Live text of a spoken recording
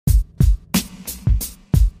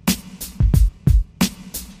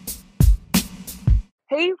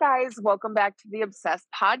Hey, you guys, welcome back to the Obsessed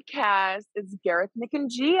podcast. It's Gareth, Nick,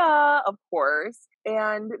 and Gia, of course.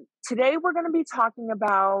 And today we're going to be talking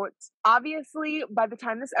about, obviously, by the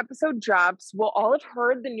time this episode drops, we'll all have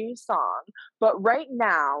heard the new song. But right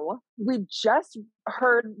now, we just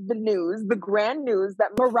heard the news, the grand news, that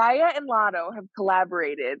Mariah and Latto have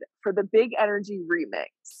collaborated for the Big Energy remix.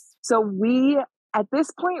 So at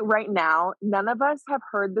this point right now, none of us have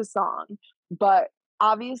heard the song, but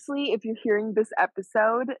obviously, if you're hearing this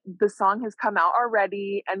episode, the song has come out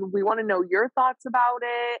already, and we want to know your thoughts about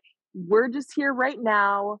it. We're just here right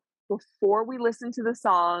now before we listen to the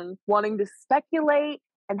song, wanting to speculate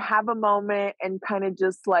and have a moment and kind of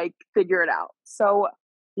just like figure it out. So,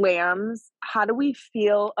 Lambs, how do we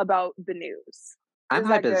feel about the news? I'm Is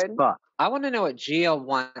that hype as good? fuck. I want to know what Gia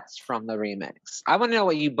wants from the remix. I want to know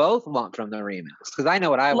what you both want from the remix because I know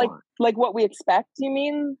what I want. Like what we expect, you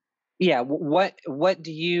mean? Yeah, what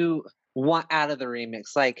do you want out of the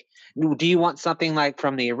remix? Like, do you want something like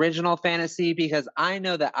from the original Fantasy? Because I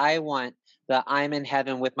know that I want the "I'm in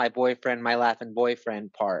heaven with my boyfriend, my laughing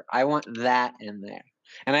boyfriend" part. I want that in there,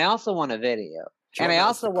 and I also want a video, and I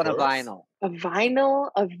also want a vinyl. A vinyl,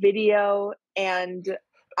 a video, and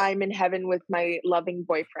I'm in heaven with my loving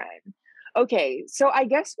boyfriend. Okay, so I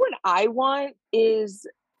guess what I want is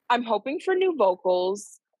I'm hoping for new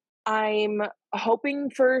vocals. I'm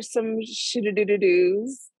hoping for some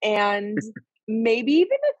shoo-doo-doo-doos and maybe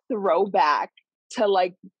even a throwback to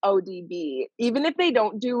like ODB. Even if they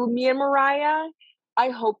don't do me and Mariah, I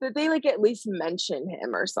hope that they like at least mention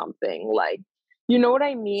him or something. Like, you know what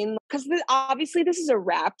I mean? Because obviously this is a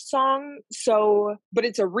rap song, but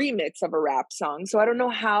it's a remix of a rap song. So I don't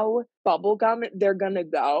know how bubblegum they're gonna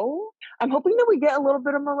go. I'm hoping that we get a little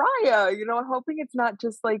bit of Mariah. I'm hoping it's not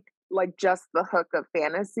just like just the hook of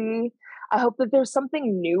Fantasy. I hope that there's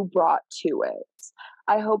something new brought to it.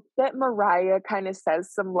 I hope that Mariah kind of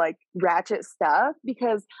says some like ratchet stuff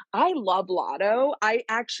because I love Latto. I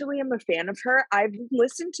actually am a fan of her. I've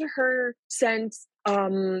listened to her since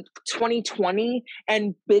 2020,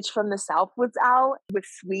 and Bitch from the South was out with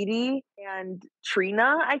Sweetie and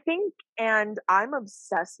Trina, I think, and I'm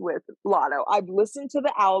obsessed with Latto. I've listened to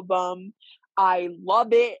the album. I love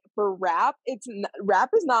it for rap. Rap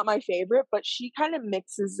is not my favorite, but she kind of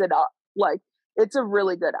mixes it up. Like, it's a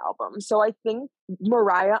really good album. So I think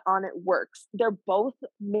Mariah on it works. They're both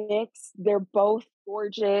mixed. They're both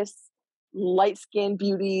gorgeous, light-skinned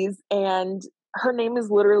beauties, and her name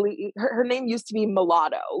is literally her name used to be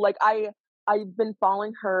Mulatto. Like I've been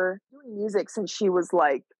following her doing music since she was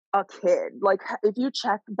like a kid. Like if you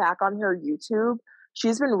check back on her YouTube,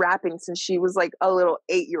 she's been rapping since she was like a little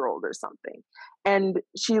 8-year-old or something. And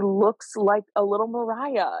she looks like a little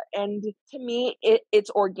Mariah. And to me, it's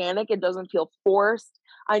organic. It doesn't feel forced.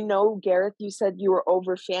 I know, Gareth, you said you were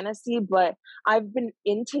over Fantasy, but I've been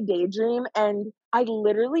into Daydream and I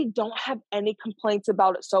literally don't have any complaints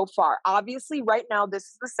about it so far. Obviously, right now, this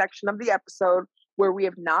is the section of the episode where we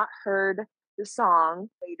have not heard the song.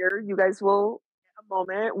 Later, you guys will get a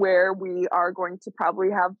moment where we are going to probably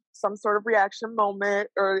have some sort of reaction moment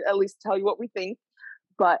or at least tell you what we think.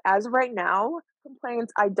 But as of right now,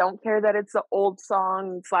 complaints, I don't care that it's an old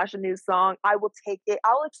song / a new song. I will take it.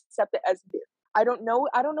 I'll accept it as is. I don't know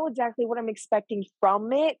exactly what I'm expecting from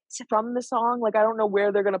the song. Like I don't know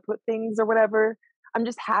where they're gonna put things or whatever. I'm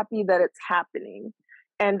just happy that it's happening.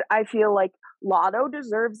 And I feel like Latto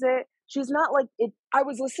deserves it. She's not like it. I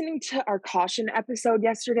was listening to our Caution episode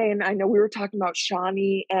yesterday, and I know we were talking about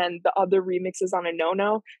Shawnee and the other remixes on a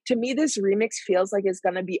no. To me, this remix feels like it's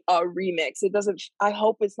gonna be a remix. It doesn't. I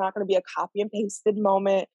hope it's not gonna be a copy and pasted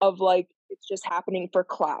moment of like it's just happening for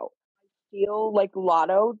clout. I feel like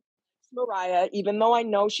Latto, Mariah, even though I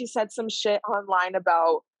know she said some shit online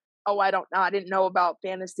about, oh, I didn't know about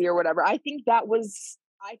Fantasy or whatever. I think that was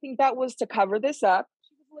to cover this up.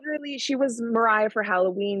 She was Mariah for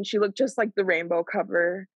Halloween. She looked just like the rainbow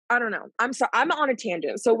cover. I don't know. I'm sorry. I'm on a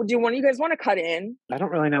tangent. So do one of you guys want to cut in? I don't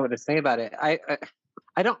really know what to say about it. I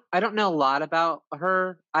don't know a lot about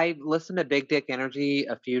her. I listened to Big Dick Energy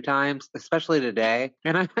a few times, especially today,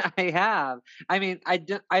 and I have. I mean,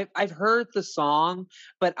 I've heard the song,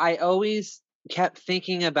 but I always kept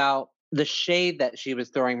thinking about the shade that she was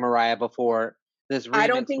throwing Mariah before this remix. I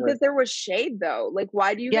don't think that there was shade though. Like,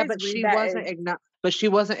 why do you guys read that? But she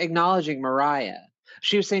wasn't acknowledging Mariah.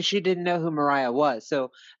 She was saying she didn't know who Mariah was.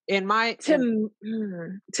 So to me,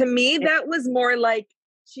 that was more like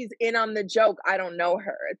she's in on the joke. I don't know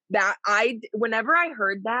her. Whenever I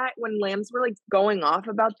heard that, when Lambs were like going off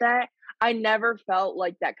about that, I never felt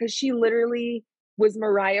like that because she literally was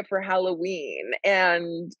Mariah for Halloween,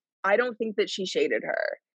 and I don't think that she shaded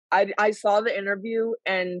her. I saw the interview,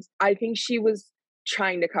 and I think she was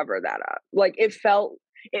trying to cover that up. Like if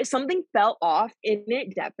something felt off in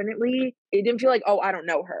it, definitely. It didn't feel like, oh, I don't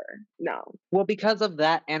know her. No. Well, because of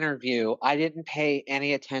that interview, I didn't pay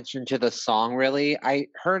any attention to the song really. I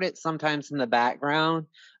heard it sometimes in the background,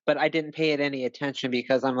 but I didn't pay it any attention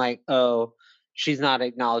because I'm like, oh, she's not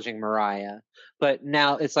acknowledging Mariah. But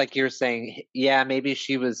now it's like you're saying, yeah, maybe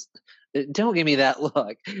she was. Don't give me that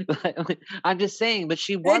look. I'm just saying, but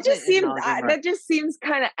she wasn't acknowledging Mariah. That just seems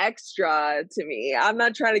kind of extra to me. I'm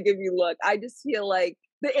not trying to give you look. I just feel like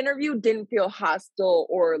the interview didn't feel hostile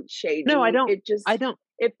or shady. No, I don't. I don't.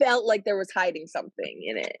 It felt like there was hiding something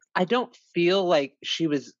in it. I don't feel like she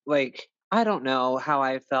was like, I don't know how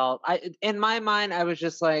I felt. In my mind, I was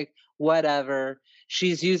just like, whatever.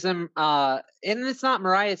 She's using and it's not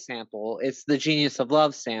Mariah's sample, it's the Genius of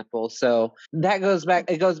Love sample. So that goes back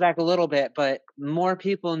a little bit, but more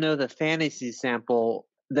people know the Fantasy sample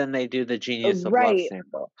than they do the Genius of Love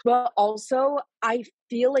sample. But also I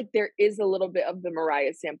feel like there is a little bit of the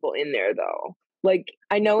Mariah sample in there though. Like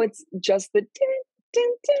I know it's just the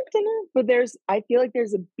but I feel like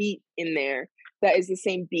there's a beat in there that is the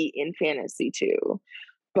same beat in Fantasy too.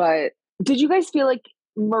 But did you guys feel like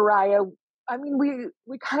Mariah, I mean,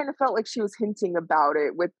 we kind of felt like she was hinting about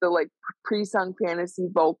it with the like pre-sung Fantasy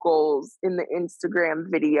vocals in the Instagram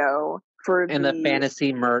video and the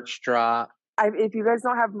Fantasy merch drop. If you guys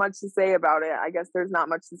don't have much to say about it, I guess there's not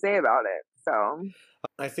much to say about it. So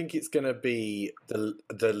I think it's going to be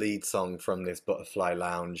the lead song from this Butterfly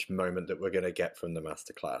Lounge moment that we're going to get from the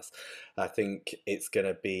masterclass. I think it's going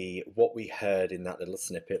to be what we heard in that little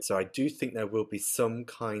snippet. So I do think there will be some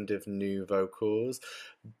kind of new vocals,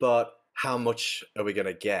 but how much are we going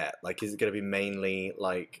to get? Like, is it going to be mainly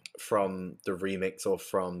like from the remix or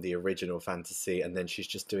from the original Fantasy, and then she's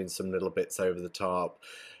just doing some little bits over the top?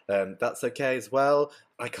 That's okay as well.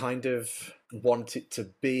 I kind of want it to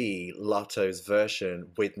be Latto's version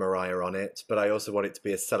with Mariah on it, but I also want it to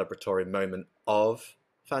be a celebratory moment of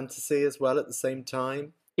Fantasy as well at the same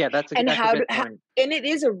time. Yeah, that's a good point. And it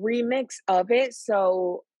is a remix of it,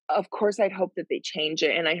 so of course I'd hope that they change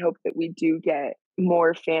it, and I hope that we do get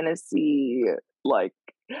more Fantasy, like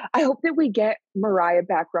I hope that we get Mariah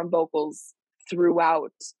background vocals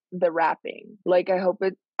throughout the rapping. Like I hope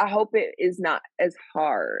it is not as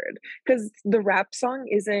hard, because the rap song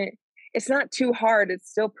it's not too hard.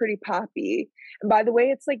 It's still pretty poppy. And by the way,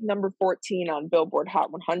 it's like number 14 on Billboard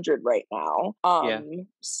Hot 100 right now.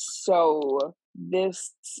 So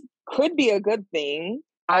this could be a good thing.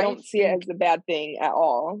 I don't see it as a bad thing at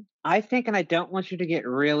all. I think, and I don't want you to get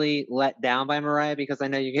really let down by Mariah, because I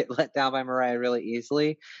know you get let down by Mariah really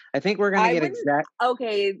easily. I think we're going to get exact.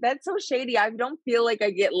 Okay, that's so shady. I don't feel like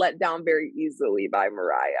I get let down very easily by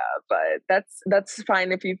Mariah, but that's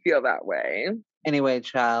fine if you feel that way. Anyway,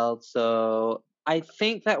 child, so I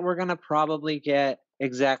think that we're going to probably get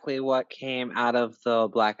exactly what came out of the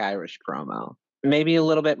Black Irish promo. Maybe a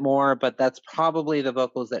little bit more, but that's probably the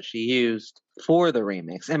vocals that she used for the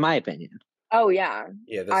remix, in my opinion. Oh, yeah.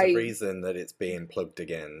 Yeah, there's a reason that it's being plugged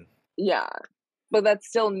again. Yeah, but that's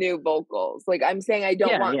still new vocals. Like, I'm saying I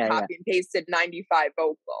don't want copy and pasted 95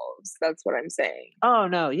 vocals. That's what I'm saying. Oh,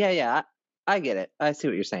 no. Yeah. I get it. I see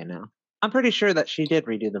what you're saying now. I'm pretty sure that she did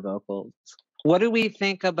redo the vocals. What do we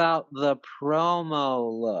think about the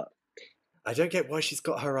promo look? I don't get why she's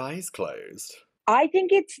got her eyes closed. I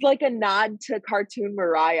think it's like a nod to cartoon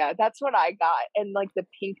Mariah. That's what I got. And like the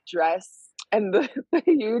pink dress and the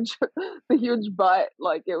huge butt.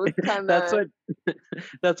 Like it was kind of.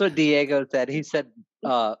 That's what Diego said. He said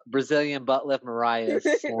Brazilian butt lift Mariah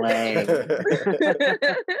is slang.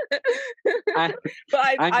 I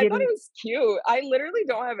thought it was cute. I literally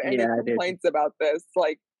don't have any complaints about this.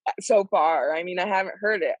 Like so far. I mean, I haven't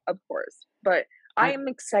heard it, of course, but I am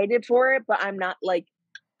excited for it. But I'm not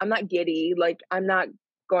giddy. Like I'm not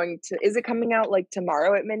going to. Is it coming out like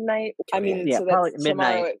tomorrow at midnight? I mean, yeah, so probably that's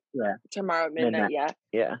midnight. Tomorrow at midnight.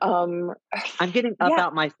 Yeah. I'm getting up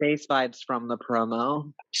out my face vibes from the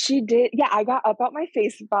promo. She did. Yeah, I got up out my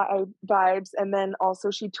face vibes, and then also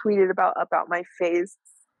she tweeted about up out my face.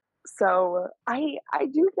 So I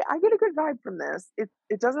get a good vibe from this.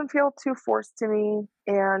 It doesn't feel too forced to me,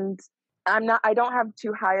 and I don't have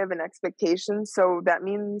too high of an expectation. So that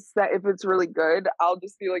means that if it's really good, I'll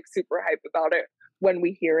just be like super hype about it when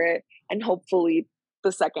we hear it. And hopefully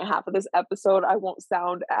the second half of this episode, I won't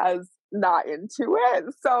sound as not into it.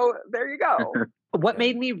 So there you go. What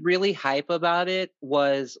made me really hype about it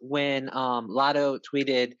was when Latto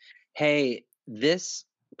tweeted, hey, this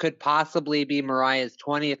could possibly be Mariah's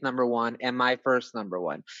 20th number one and my first number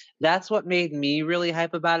one. That's what made me really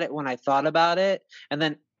hype about it when I thought about it. And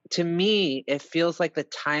then to me, it feels like the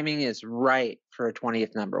timing is right for a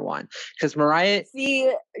 20th number one. Because Mariah,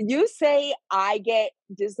 See, you say I get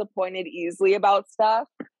disappointed easily about stuff,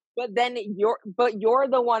 but then you're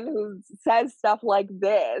the one who says stuff like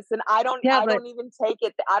this, and I don't even take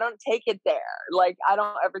it. I don't take it there. Like I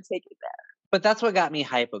don't ever take it there. but that's what got me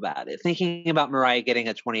hype about it. Thinking about Mariah getting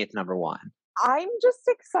a 20th number one. I'm just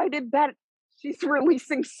excited that she's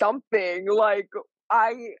releasing something. Like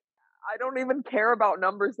I don't even care about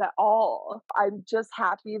numbers at all. I'm just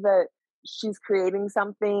happy that she's creating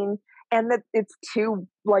something and that it's two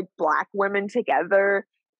like Black women together.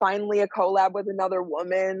 Finally a collab with another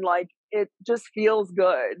woman. Like it just feels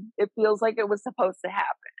good. It feels like it was supposed to happen.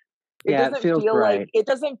 It Yeah, it doesn't feels feel right. like it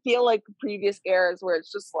doesn't feel like previous eras where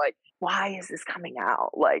it's just like, why is this coming out?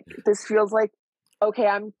 Like this feels like, okay,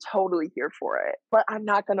 I'm totally here for it, but I'm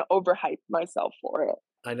not gonna overhype myself for it.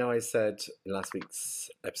 I know I said in last week's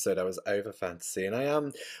episode I was over fantasy, and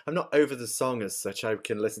I'm not over the song as such. I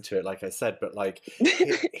can listen to it like I said, but like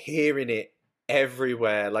hearing it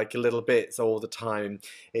everywhere, like little bits all the time,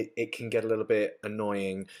 it can get a little bit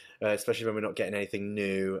annoying, especially when we're not getting anything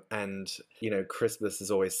new, and you know Christmas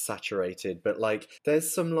is always saturated, but like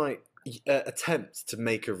there's some like attempts to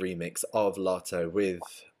make a remix of Lotto with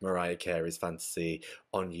Mariah Carey's Fantasy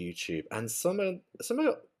on YouTube, and some are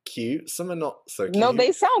cute, some are not so cute. No,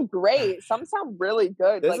 they sound great. Some sound really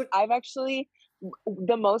good. There's like I've actually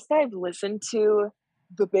the most I've listened to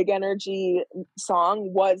the Big Energy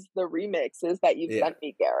song was the remixes that you've sent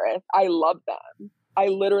me, Gareth. I love them. I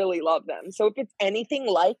literally love them. So if it's anything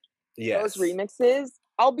like those remixes,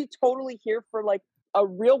 I'll be totally here for like a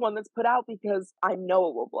real one that's put out because I know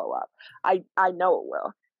it will blow up. I know it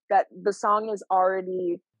will. That the song is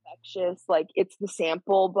already infectious. Like it's the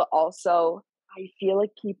sample, but also I feel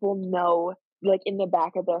like people know like in the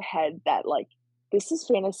back of their head that like this is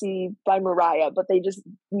Fantasy by Mariah, but they just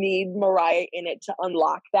need Mariah in it to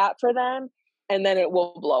unlock that for them, and then it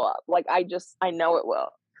will blow up. Like I know it will.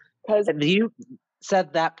 Because you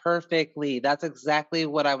said that perfectly. That's exactly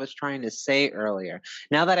what I was trying to say earlier.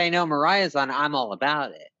 Now that I know Mariah's on, I'm all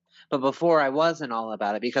about it. But before I wasn't all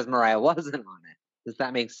about it because Mariah wasn't on it. Does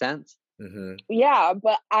that make sense? Mm-hmm. Yeah,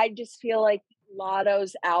 but I just feel like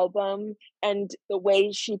Lotto's album and the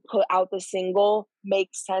way she put out the single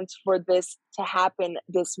makes sense for this to happen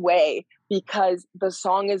this way because the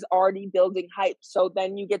song is already building hype. So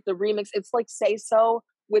then you get the remix. It's like Say So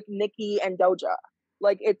with Nicki and Doja.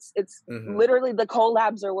 Like it's literally the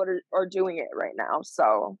collabs are what are doing it right now.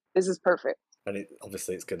 So this is perfect. And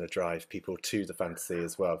obviously it's going to drive people to the Fantasy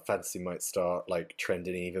as well. Fantasy might start like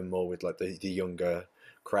trending even more with like the younger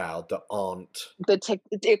crowd that aren't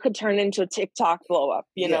it could turn into a TikTok blow up,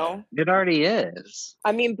 you know? It already is.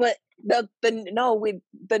 I mean, but with the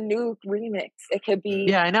new remix, it could be.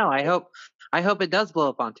 Yeah, I know. I hope it does blow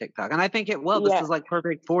up on TikTok. And I think it will. This is like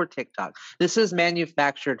perfect for TikTok. This is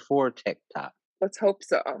manufactured for TikTok. Let's hope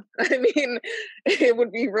so. I mean, it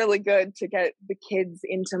would be really good to get the kids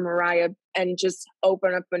into Mariah and just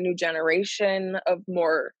open up a new generation of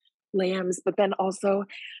more lambs, but then also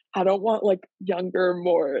I don't want like younger,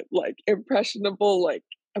 more like impressionable, like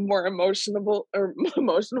more emotional.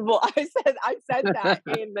 I said that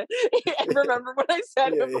in remember when I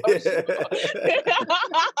said emotional?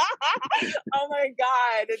 Oh my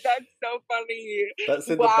god, that's so funny. That's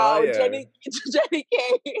in the bio. Jenny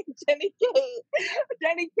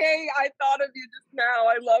K, I thought of you just now.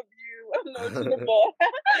 I love you. Emotional.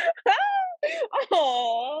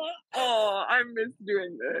 Oh, I miss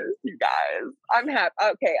doing this, you guys. I'm happy.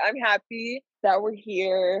 Okay, I'm happy that we're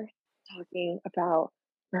here talking about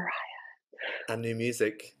Mariah. And new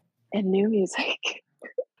music.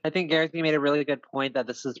 I think, Gareth, you made a really good point that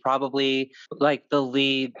this is probably like the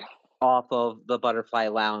lead off of the Butterfly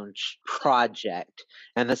Lounge project.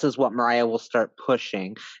 And this is what Mariah will start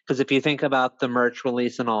pushing. Because if you think about the merch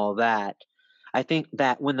release and all that, I think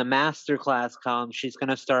that when the masterclass comes, she's going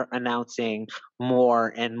to start announcing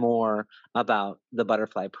more and more about the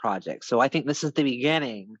Butterfly Project. So I think this is the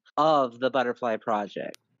beginning of the Butterfly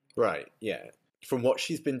Project. Right, yeah. From what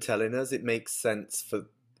she's been telling us, it makes sense for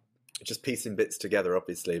just piecing bits together,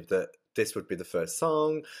 obviously, that this would be the first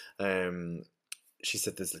song. She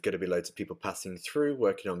said there's going to be loads of people passing through,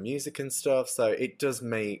 working on music and stuff. So it does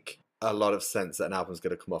make a lot of sense that an album's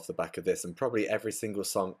going to come off the back of this, and probably every single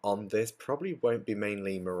song on this probably won't be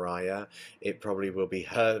mainly Mariah. It probably will be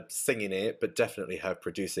her singing it, but definitely her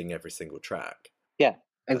producing every single track. Yeah,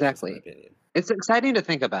 exactly. It's exciting to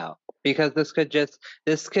think about because this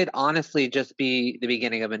could honestly just be the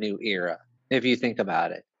beginning of a new era if you think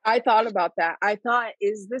about it. I thought about that. I thought,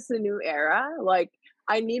 is this a new era? Like,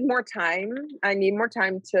 I need more time. I need more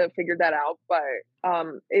time to figure that out, but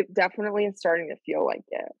it definitely is starting to feel like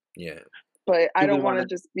it. Yeah. But I Do we don't want to wanna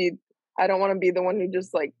just be I don't want to be the one who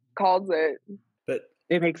just like calls it. But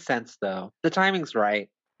It makes sense though. The timing's right.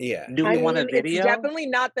 yeah. Do we I want a mean, it's video? definitely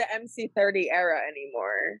not the MC30 era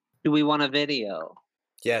anymore. Do we want a video?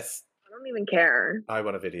 Yes, I don't even care. I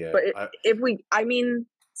want a video. But if we, I mean,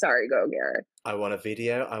 sorry, go Garrett. I want a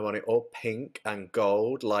video. I want it all pink and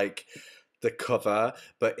gold, like the cover,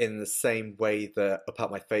 but in the same way that Up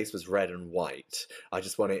At My Face was red and white. I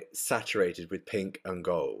just want it saturated with pink and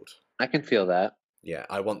gold. I can feel that. Yeah,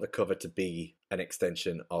 I want the cover to be an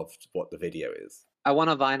extension of what the video is. I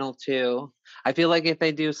want a vinyl too. I feel like if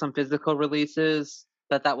they do some physical releases,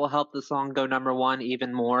 that will help the song go number one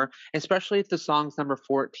even more, especially if the song's number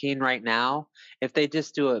 14 right now. If they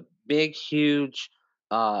just do a big, huge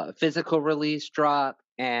physical release drop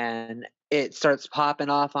and it starts popping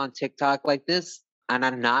off on TikTok like this, and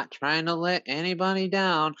I'm not trying to let anybody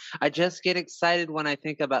down, I just get excited when I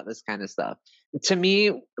think about this kind of stuff. To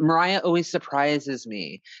me, Mariah always surprises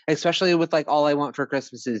me, especially with like All I Want for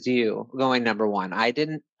Christmas Is You going number one.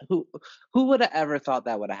 Who would have ever thought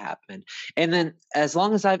that would have happened? And then as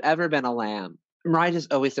long as I've ever been a lamb, Mariah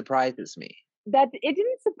just always surprises me. That it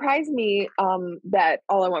didn't surprise me that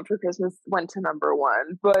All I Want for Christmas went to number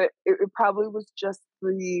one, but it probably was just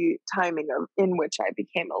the timing of in which I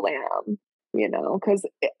became a lamb, you know, because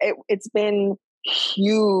it's been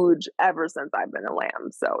huge ever since I've been a lamb.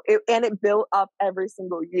 So it built up every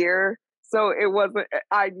single year. So it wasn't.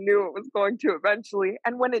 I knew it was going to eventually,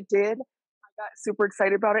 and when it did, I got super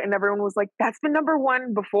excited about it, and everyone was like, "That's been number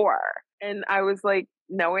one before," and I was like,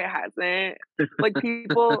 "No, it hasn't." Like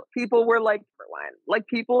people were like, "For one," like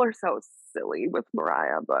people are so silly with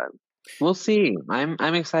Mariah, but we'll see.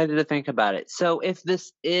 I'm excited to think about it. So if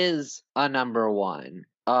this is a number one,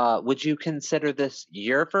 would you consider this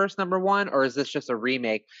your first number one, or is this just a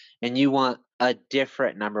remake and you want a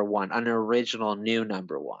different number one, an original new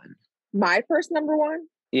number one? my first number one,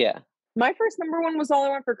 Yeah. my first number one was All I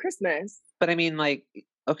Want for Christmas. But I mean, like,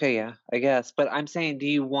 okay, yeah, I guess. But I'm saying, do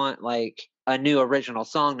you want like a new original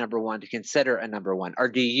song number one to consider a number one, or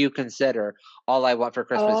do you consider All I Want for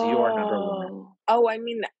Christmas your number one? Oh, I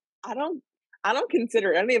mean, I don't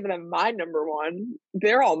consider any of them my number one.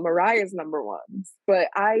 They're all Mariah's number ones. But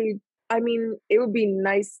I mean, it would be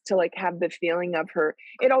nice to like have the feeling of her.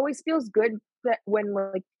 It always feels good that when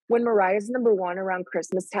Mariah's number one around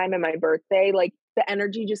Christmas time and my birthday, like the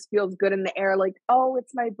energy just feels good in the air. Like, oh,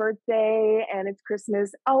 it's my birthday and it's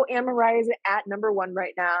Christmas. Oh, and Mariah's at number one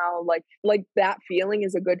right now. Like that feeling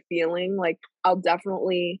is a good feeling. Like I'll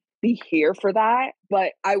definitely be here for that,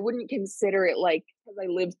 but I wouldn't consider it like because I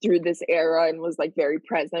lived through this era and was like very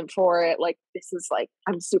present for it. Like this is like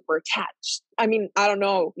I'm super attached. I mean, I don't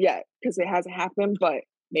know yet because it hasn't happened, but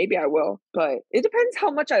maybe I will. But it depends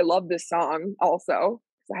how much I love this song also.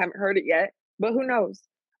 I haven't heard it yet, but who knows?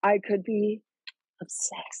 I could be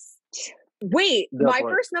obsessed. Wait, my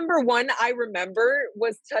first number one I remember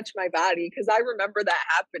was Touch My Body because I remember that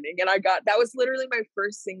happening and that was literally my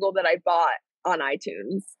first single that I bought on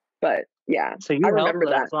iTunes. But yeah, so you remember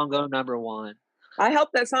that song go number one. I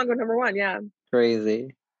helped that song go number one, yeah.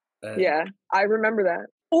 Crazy. Yeah, I remember that.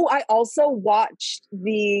 Oh, I also watched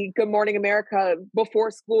the Good Morning America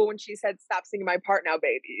before school when she said, "Stop singing my part now,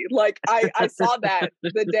 baby." Like I saw that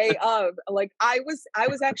the day of. Like I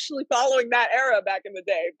was actually following that era back in the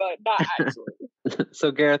day, but not actually.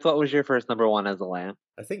 So Gareth, what was your first number one as a lamb?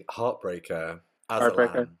 I think Heartbreaker as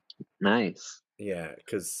Heartbreaker. a lamb. Nice. Yeah,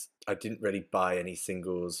 because I didn't really buy any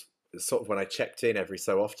singles. Sort of when I checked in every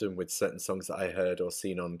so often with certain songs that I heard or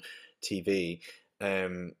seen on TV,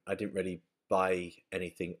 I didn't really buy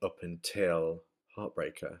anything up until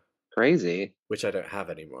Heartbreaker. Crazy. Which I don't have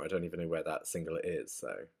anymore. I don't even know where that single is.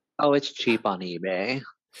 So. Oh, it's cheap on eBay.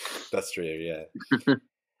 That's true. Yeah.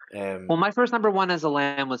 Well, my first number one as a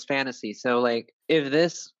lamb was Fantasy. So, like, if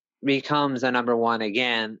this becomes a number one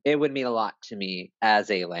again, it would mean a lot to me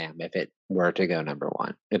as a lamb if it were to go number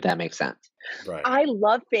one, if that makes sense. Right. I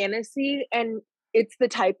love Fantasy, and it's the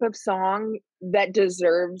type of song that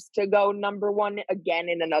deserves to go number one again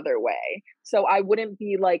in another way. So I wouldn't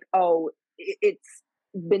be like, oh, it's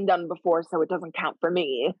been done before, so it doesn't count for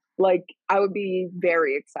me. Like I would be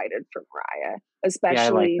very excited for Mariah,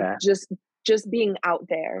 especially just being out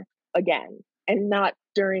there again and not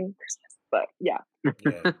during Christmas. But yeah.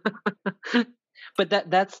 But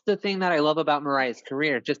that's the thing that I love about Mariah's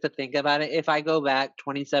career. Just to think about it, if I go back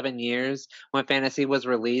 27 years when Fantasy was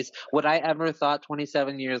released, would I ever thought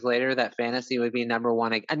 27 years later that Fantasy would be number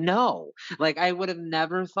one again? No, like I would have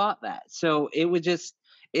never thought that. So it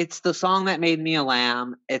It's the song that made me a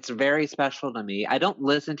lamb. It's very special to me. I don't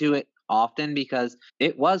listen to it often because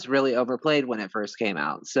it was really overplayed when it first came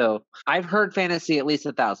out. So I've heard Fantasy at least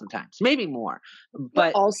 1,000 times, maybe more.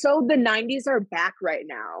 But also the 90s are back right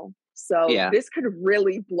now. So yeah, this could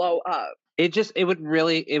really blow up.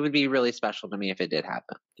 it would be really special to me if it did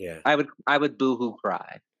happen. Yeah. I would boohoo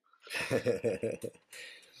cry.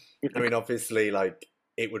 I mean, obviously, like,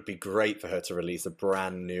 it would be great for her to release a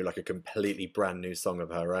brand new, like a completely brand new song of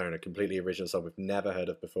her own, a completely original song we've never heard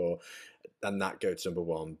of before, and that go to number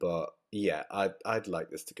one. But yeah, I'd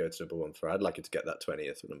like this to go to number one for her. I'd like it to get that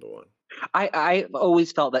 20th number one. I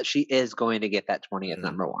always felt that she is going to get that 20th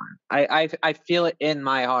number one. I feel it in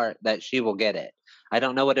my heart that she will get it. I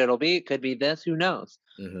don't know what it'll be. It could be this. Who knows?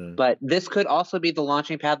 Mm-hmm. But this could also be the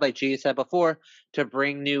launching pad, like Gia said before, to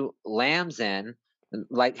bring new lambs in,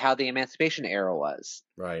 like how the Emancipation era was.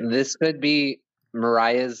 Right. This could be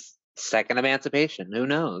Mariah's second emancipation. Who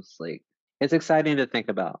knows? Like, it's exciting to think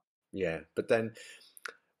about. Yeah, but then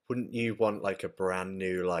wouldn't you want like a brand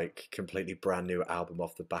new, like completely brand new album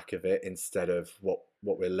off the back of it instead of what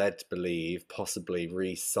we're led to believe, possibly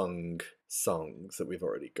re-sung songs that we've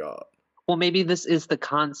already got? Well, maybe this is the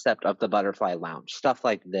concept of the Butterfly Lounge, stuff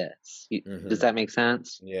like this. Does that make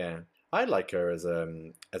sense? Yeah. I like her as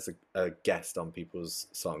a guest on people's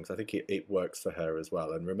songs. I think it works for her as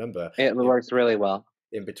well. And remember, it works really well.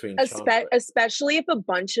 In between, especially if a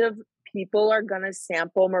bunch of people are gonna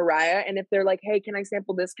sample Mariah, and if they're like, "Hey, can I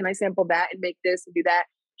sample this? Can I sample that? And make this and do that?"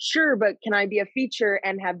 Sure, but can I be a feature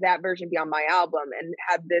and have that version be on my album and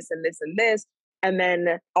have this and this and this? And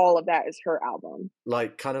then all of that is her album.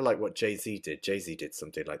 Like, kind of like what Jay-Z did. Jay-Z did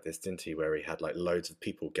something like this, didn't he? Where he had like loads of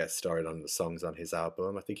people guest starring on the songs on his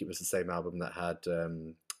album. I think it was the same album that had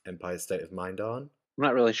Empire State of Mind on. I'm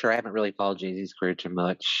not really sure. I haven't really followed Jay-Z's career too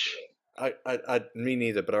much. Me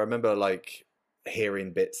neither, but I remember like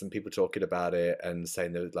hearing bits and people talking about it and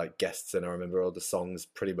saying there were like guests, and I remember all the songs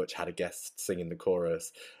pretty much had a guest singing the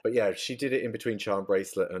chorus. But yeah, she did it in between Charm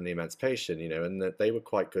Bracelet and the Emancipation, you know, and that they were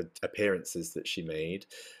quite good appearances that she made.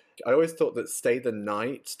 I always thought that Stay the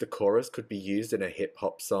Night, the chorus, could be used in a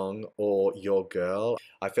hip-hop song, or Your Girl.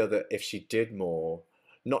 I feel that if she did more,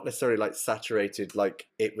 not necessarily like saturated like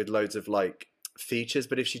it with loads of like features,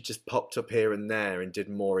 but if she just popped up here and there and did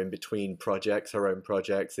more in between projects, her own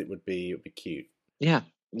projects, it would be cute. Yeah,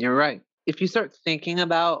 you're right. If you start thinking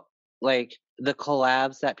about like the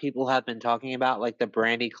collabs that people have been talking about, like the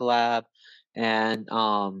Brandy collab and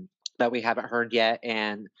that we haven't heard yet,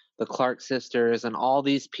 and the Clark sisters and all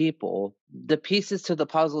these people, the pieces to the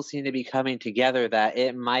puzzle seem to be coming together that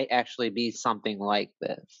it might actually be something like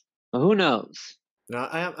this. But who knows? No,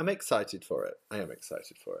 I'm excited for it. I am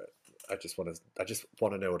excited for it. I just want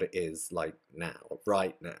to know what it is like now,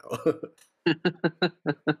 right now.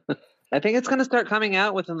 I think it's going to start coming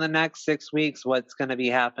out within the next 6 weeks. What's going to be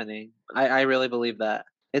happening? I really believe that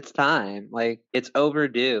it's time. Like, it's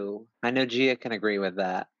overdue. I know Gia can agree with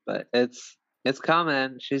that, but it's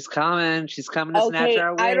coming. She's coming. She's coming to snatch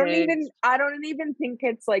our wigs. I don't even think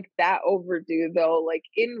it's like that overdue though. Like,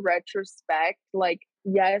 in retrospect, like,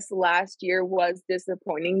 yes, last year was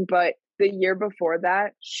disappointing, but the year before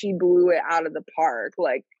that, she blew it out of the park,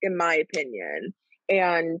 like, in my opinion.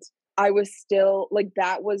 And I was still like,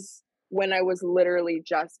 that was when I was literally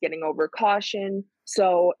just getting over Caution.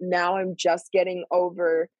 So now I'm just getting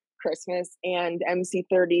over Christmas and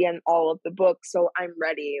MC30 and all of the books. So I'm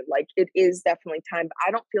ready. Like, it is definitely time. But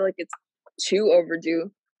I don't feel like it's too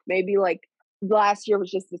overdue. Maybe like last year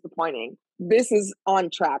was just disappointing. This is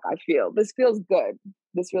on track, I feel. This feels good.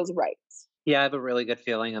 This feels right. Yeah, I have a really good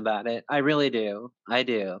feeling about it. I really do. I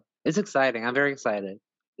do. It's exciting. I'm very excited.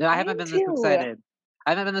 I haven't been this excited. I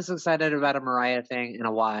haven't been this excited about a Mariah thing in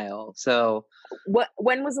a while. So,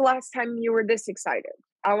 when was the last time you were this excited?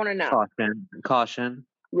 I want to know. Caution.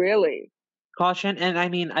 Really? Caution. And I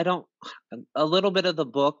mean, I don't, a little bit of the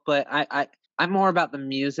book, but I'm more about the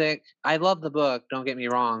music. I love the book. Don't get me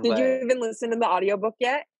wrong. Did you even listen to the audiobook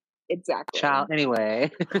yet? Exactly. Child. Anyway.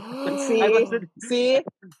 See,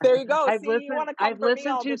 there you go. You want to come for me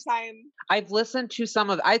all the time. I've listened to some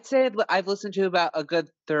of. I'd say I've listened to about a good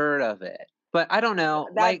third of it, but I don't know.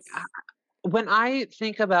 Like, when I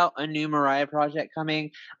think about a new Mariah project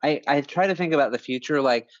coming, I try to think about the future.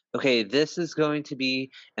 Like, okay, this is going to be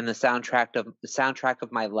in the soundtrack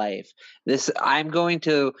of my life. I'm going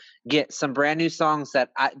to get some brand new songs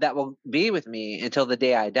that will be with me until the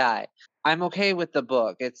day I die. I'm okay with the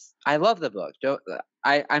book. I love the book.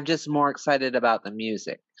 I'm just more excited about the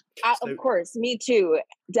music. Of course, me too.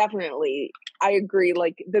 Definitely. I agree.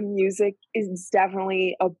 Like the music is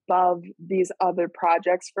definitely above these other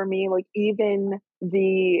projects for me. Like even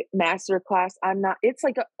the masterclass, it's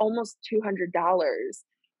like almost $200.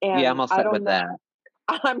 Yeah, And I'm all I set don't with know.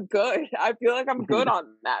 that. I'm good. I feel like I'm good on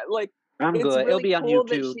that. Like I'm it's good. It'll really be on cool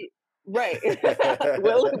that YouTube. right.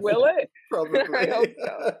 Will it? I hope Probably.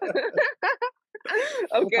 so.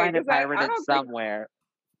 We'll Okay, find it because I pirated don't think somewhere.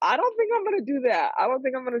 I'm gonna do that. I don't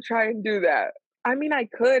think I'm gonna try and do that. I mean, I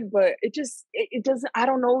could, but it doesn't. I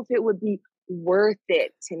don't know if it would be worth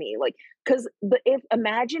it to me. Like, because if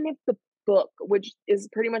imagine if the book, which is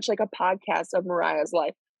pretty much like a podcast of Mariah's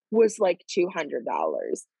life, was like $200.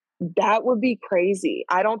 That would be crazy.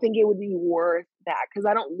 I don't think it would be worth that because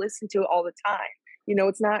I don't listen to it all the time.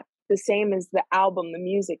 It's not the same as the album, the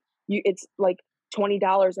music. It's like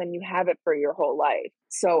 $20 and you have it for your whole life.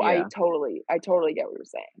 So Yeah. I totally get what you're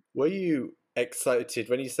saying. Were you excited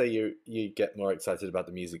when you say you get more excited about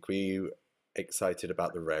the music? Were you excited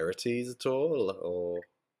about the rarities at all, or?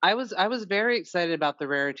 I was very excited about the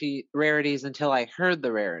rarities until I heard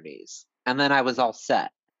the rarities, and then I was all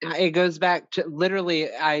set. It goes back to literally,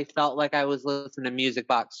 I felt like I was listening to Music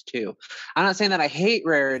Box too. I'm not saying that I hate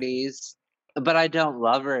rarities, but I don't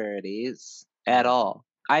love rarities at all.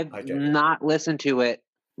 I've I get you. not listened to it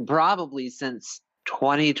probably since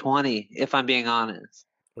 2020, if I'm being honest.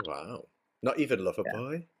 Wow. Not even Yeah.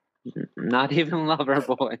 Loverboy? Not even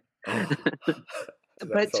Loverboy.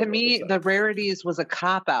 But That's to on me, the the text. rarities was a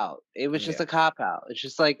cop out. It was just Yeah. a cop out. It's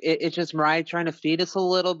just like it's just Mariah trying to feed us a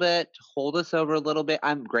little bit, to hold us over a little bit.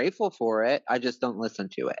 I'm grateful for it. I just don't listen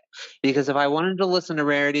to it because if I wanted to listen to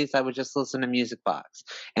rarities, I would just listen to Music Box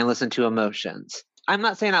and listen to Emotions. I'm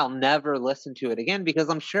not saying I'll never listen to it again because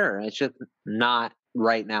I'm sure it's just not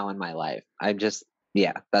right now in my life.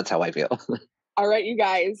 That's how I feel. All right, you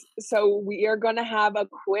guys. So we are going to have a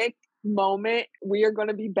quick moment. We are going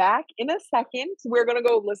to be back in a second. We're going to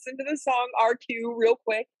go listen to the song RQ real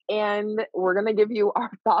quick and we're going to give you our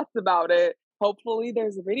thoughts about it. Hopefully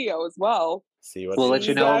there's a video as well. See what We'll it let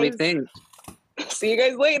you is. know what we think. See you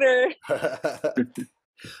guys later.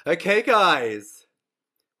 Okay, guys.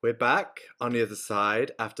 We're back on the other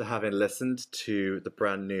side after having listened to the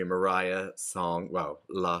brand new Mariah song. Well,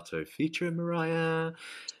 Lato featuring Mariah.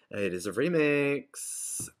 It is a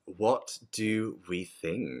remix. What do we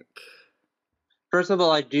think? First of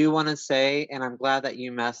all, I do want to say, and I'm glad that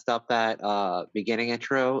you messed up that beginning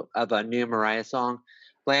intro of a new Mariah song.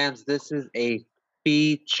 Lambs, this is a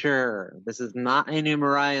feature. This is not a new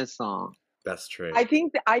Mariah song. That's true. I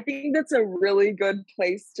think that's a really good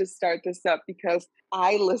place to start this up because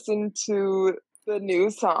I listened to the new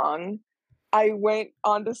song. I went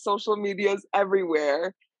onto social medias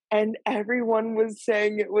everywhere and everyone was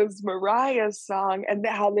saying it was Mariah's song and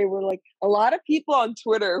how they were like a lot of people on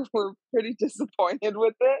Twitter were pretty disappointed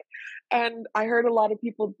with it. And I heard a lot of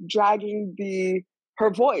people dragging her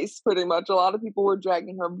voice pretty much. A lot of people were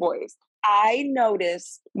dragging her voice. I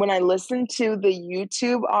noticed when I listened to the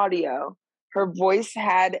YouTube audio, her voice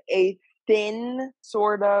had a thin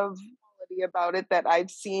sort of quality about it that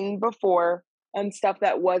I've seen before and stuff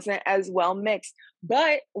that wasn't as well mixed.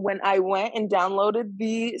 But when I went and downloaded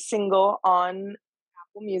the single on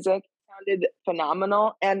Apple Music, it sounded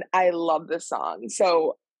phenomenal and I love the song.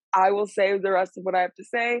 So I will save the rest of what I have to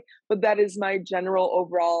say, but that is my general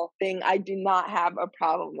overall thing. I do not have a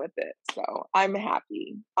problem with it. So I'm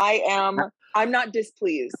happy. I'm not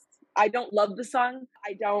displeased. I don't love the song.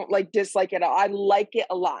 I don't dislike it. I like it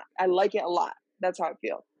a lot. That's how I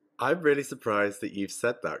feel. I'm really surprised that you've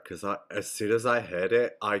said that because as soon as I heard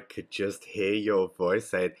it, I could just hear your voice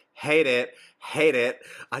saying, hate it, hate it.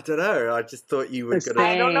 I don't know. I just thought you were going to...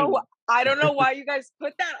 I don't know why you guys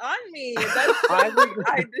put that on me.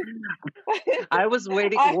 I was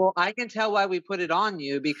waiting. Well, I can tell why we put it on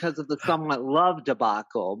you because of the Somewhat Love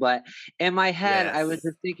debacle. But in my head, I was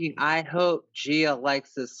just thinking, I hope Gia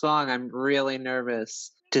likes this song. I'm really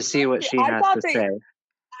nervous to see what she has to say.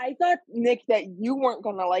 I thought, Nick, that you weren't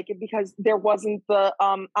going to like it because there wasn't the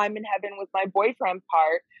I'm in heaven with my boyfriend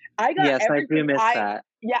part. I do miss that.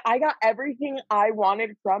 Yeah, I got everything I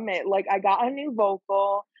wanted from it. Like, I got a new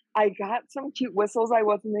vocal. I got some cute whistles I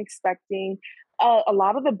wasn't expecting. A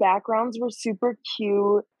lot of the backgrounds were super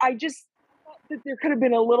cute. I just thought that there could have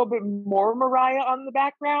been a little bit more Mariah on the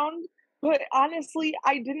background. But honestly,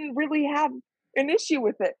 I didn't really have an issue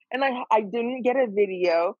with it. And I didn't get a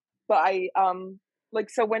video, but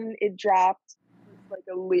so when it dropped,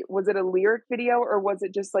 was it a lyric video or was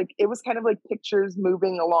it just it was kind of like pictures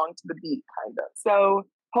moving along to the beat kind of. So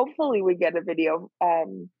hopefully we get a video.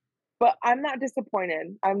 But I'm not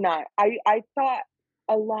disappointed. I'm not. I thought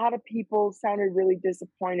a lot of people sounded really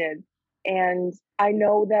disappointed. And I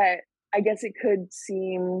know that I guess it could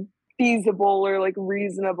seem feasible or like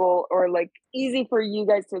reasonable or like easy for you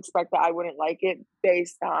guys to expect that I wouldn't like it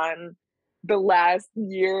based on the last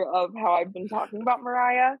year of how I've been talking about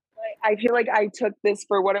Mariah. I feel like I took this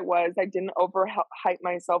for what it was. I didn't overhype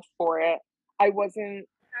myself for it. I wasn't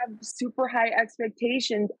have super high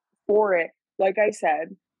expectations for it, like I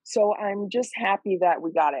said. So I'm just happy that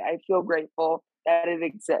we got it. I feel grateful that it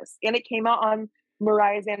exists. And it came out on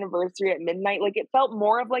Mariah's anniversary at midnight. Like it felt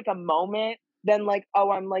more of like a moment than like, oh,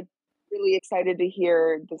 I'm like really excited to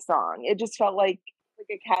hear the song. It just felt like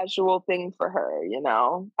a casual thing for her, you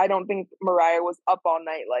know? I don't think Mariah was up all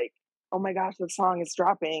night like, oh my gosh, the song is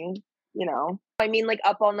dropping, you know? I mean, like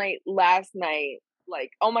up all night last night, like,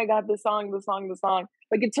 oh my God, the song.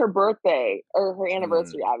 Like it's her birthday or her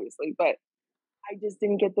anniversary, obviously, but I just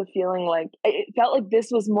didn't get the feeling like it felt like this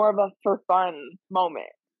was more of a for fun moment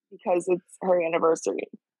because it's her anniversary.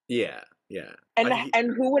 Yeah, yeah. And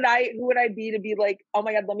who would I be to be like, oh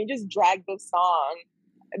my God, let me just drag this song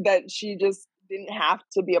that she just didn't have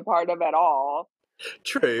to be a part of at all.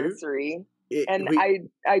 True.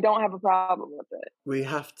 I don't have a problem with it.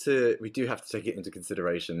 We do have to take it into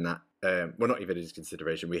consideration that, well, not even into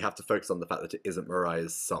consideration, we have to focus on the fact that it isn't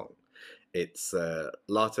Mariah's song. It's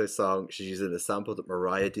Latto's song. She's using a sample that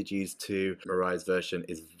Mariah did use too. Mariah's version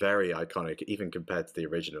is very iconic, even compared to the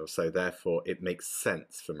original, so therefore it makes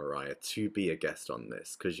sense for Mariah to be a guest on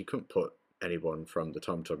this, because you couldn't put anyone from the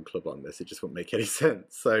Tom Tom Club on this. It just wouldn't make any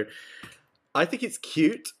sense. So I think it's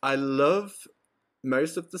cute. I love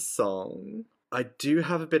most of the song. I do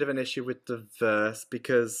have a bit of an issue with the verse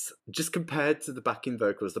because just compared to the backing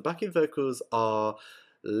vocals are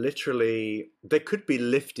literally, they could be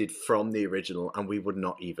lifted from the original and we would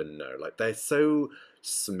not even know. Like, they're so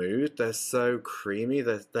smooth, they're so creamy,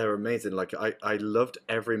 they're amazing. Like, I loved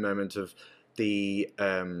every moment of the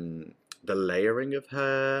layering of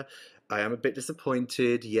her. I am a bit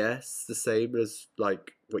disappointed, yes, the same as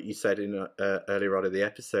like what you said in earlier on in the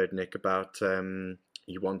episode, Nick, about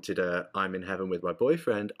you wanted a I'm in heaven with my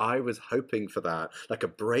boyfriend. I was hoping for that, like a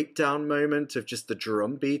breakdown moment of just the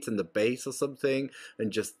drum beat and the bass or something,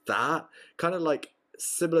 and just that, kind of like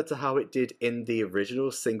similar to how it did in the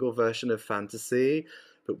original single version of Fantasy,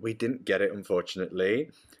 but we didn't get it, unfortunately.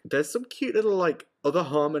 There's some cute little like other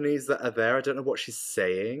harmonies that are there. I don't know what she's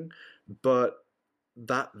saying, but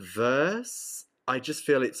that verse, I just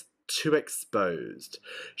feel it's too exposed.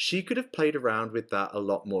 She could have played around with that a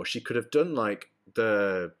lot more. She could have done like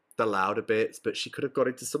the louder bits, but she could have got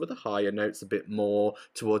into some of the higher notes a bit more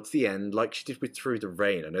towards the end, like she did with Through the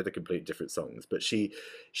Rain. I know they're completely different songs, but she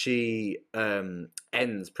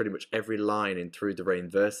ends pretty much every line in Through the Rain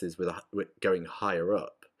verses with going higher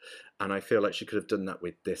up, and I feel like she could have done that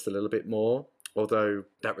with this a little bit more. Although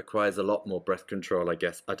that requires a lot more breath control, I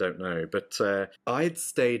guess. I don't know. But I'd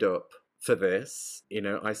stayed up for this. You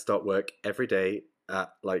know, I start work every day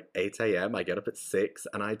at like 8 a.m. I get up at 6,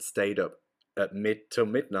 and I'd stayed up at till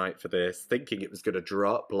midnight for this, thinking it was going to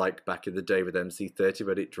drop like back in the day with MC30,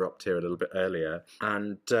 but it dropped here a little bit earlier.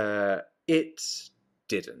 And it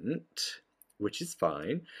didn't, which is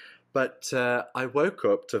fine. But I woke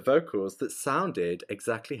up to vocals that sounded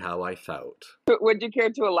exactly how I felt. Would you care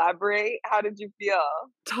to elaborate? How did you feel?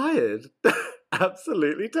 Tired.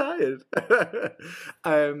 Absolutely tired.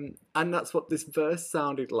 And that's what this verse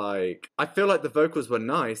sounded like. I feel like the vocals were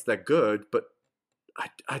nice, they're good, but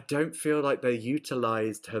I don't feel like they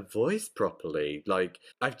utilised her voice properly. Like,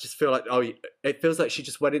 I just feel like, it feels like she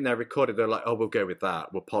just went in there, recorded, they're like, oh, we'll go with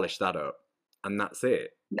that, we'll polish that up, and that's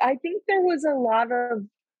it. I think there was a lot of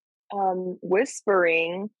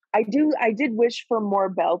whispering. I did wish for more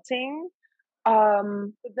belting.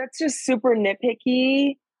 But that's just super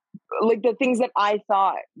nitpicky. Like the things that I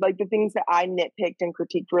thought, like the things that I nitpicked and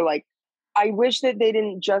critiqued were like, I wish that they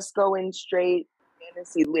didn't just go in straight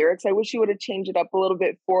fantasy lyrics. I wish you would have changed it up a little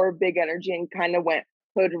bit for Big Energy and kind of went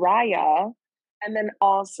Hood Raya. And then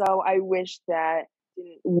also I wish that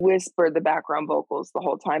didn't whisper the background vocals the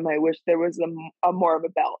whole time. I wish there was a more of a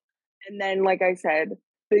belt. And then, like I said,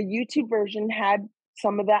 the YouTube version had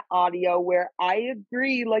some of that audio where I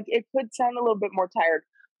agree, like it could sound a little bit more tired.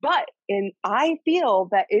 But I feel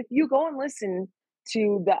that if you go and listen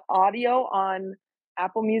to the audio on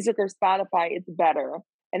Apple Music or Spotify, it's better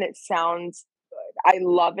and it sounds good. I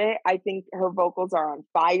love it. I think her vocals are on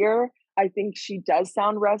fire. I think she does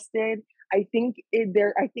sound rested. I think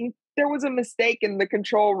there was a mistake in the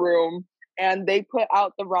control room and they put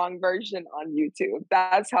out the wrong version on YouTube.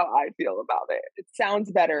 That's how I feel about it. It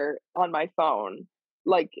sounds better on my phone,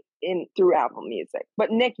 like through Apple Music.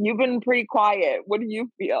 But Nick, you've been pretty quiet. What do you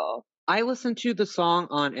feel? I listen to the song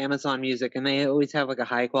on Amazon Music, and they always have like a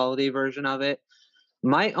high quality version of it.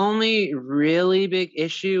 My only really big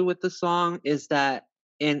issue with the song is that,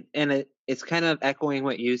 it's kind of echoing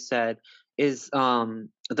what you said, is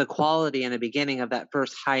the quality in the beginning of that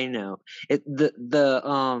first high note. It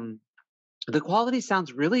the quality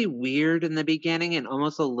sounds really weird in the beginning and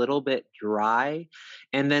almost a little bit dry,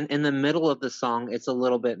 and then in the middle of the song it's a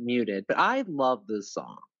little bit muted. But I love this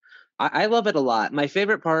song. I love it a lot. My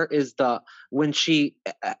favorite part is the when she.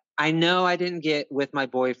 I know I didn't get with my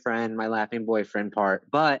boyfriend, my laughing boyfriend part,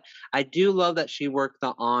 but I do love that she worked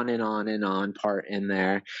the on and on and on part in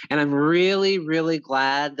there. And I'm really, really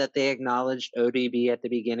glad that they acknowledged ODB at the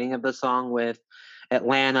beginning of the song with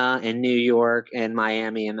Atlanta and New York and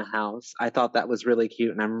Miami in the house. I thought that was really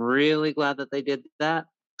cute, and I'm really glad that they did that.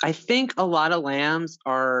 I think a lot of lambs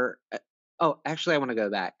are. Oh, actually, I want to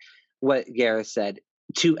go back. What Gareth said,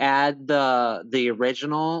 to add the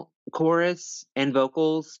original chorus and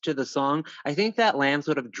vocals to the song, I think that Lambs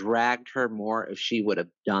would have dragged her more if she would have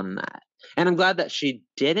done that. And I'm glad that she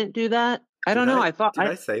didn't do that. I don't know. Did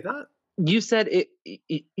I say that? You said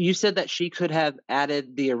you said that she could have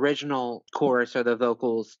added the original chorus or the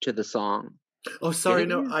vocals to the song. Oh, sorry,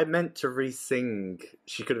 Didn't no, you? I meant to re-sing.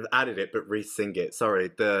 She could have added it, but re-sing it.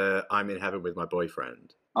 Sorry, the I'm in heaven with my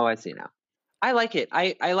boyfriend. Oh, I see now. I like it.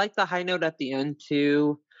 I like the high note at the end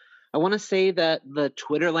too. I want to say that the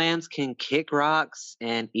Twitter lands can kick rocks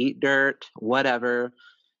and eat dirt, whatever.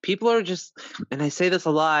 People are just, and I say this a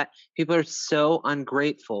lot, people are so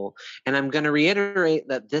ungrateful. And I'm going to reiterate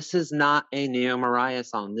that this is not a new Mariah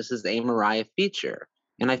song. This is a Mariah feature.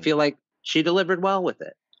 And I feel like she delivered well with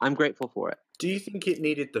it. I'm grateful for it. Do you think it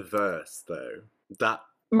needed the verse, though?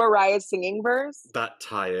 Mariah's singing verse? That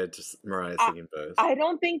tired Mariah I, singing verse? I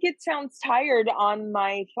don't think it sounds tired on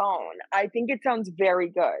my phone. I think it sounds very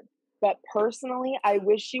good. But personally, I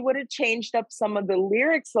wish she would have changed up some of the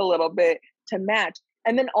lyrics a little bit to match.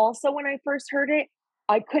 And then also, when I first heard it,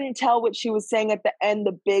 I couldn't tell what she was saying at the end.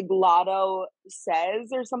 The big lotto says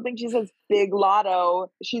or something. She says big lotto.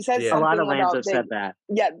 She says Yeah. A lot something of lambs about have big. said that.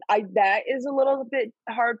 Yeah, that is a little bit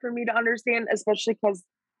hard for me to understand, especially because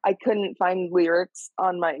I couldn't find lyrics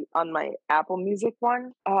on my Apple Music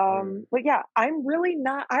one. But yeah, I'm really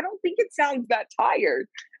not. I don't think it sounds that tired.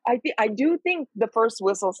 I do think the first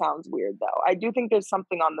whistle sounds weird though. I do think there's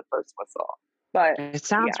something on the first whistle. But It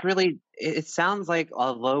sounds yeah, really, it sounds like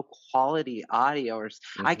a low quality audio, or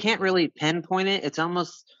I can't Mhm. really pinpoint it. It's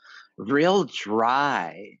almost real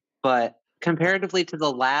dry, but comparatively to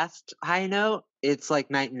the last high note, it's like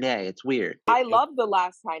night and day. It's weird. I love the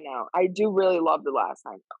last high note. I do really love the last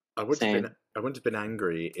high note. Same. I wouldn't have been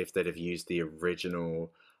angry if they'd have used the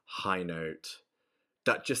original high note.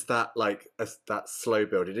 That slow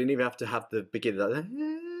build. It didn't even have to have the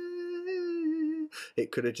beginning.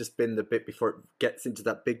 It could have just been the bit before it gets into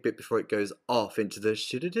that big bit before it goes off into the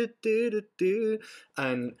shoo-doo-doo-doo-doo.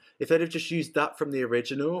 And if they'd have just used that from the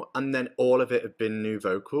original and then all of it had been new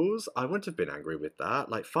vocals, I wouldn't have been angry with that.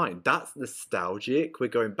 Like, fine, that's nostalgic. We're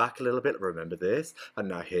going back a little bit. Remember this? And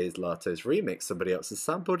now here's Lato's remix. Somebody else has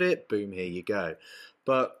sampled it. Boom, here you go.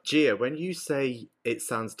 But Gia, when you say it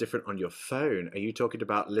sounds different on your phone, are you talking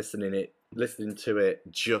about listening to it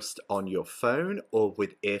just on your phone or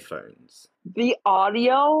with earphones? The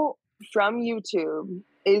audio from YouTube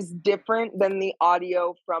is different than the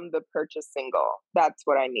audio from the purchase single. That's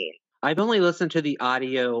what I mean. I've only listened to the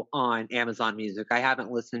audio on Amazon Music. I haven't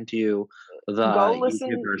listened to the Go YouTube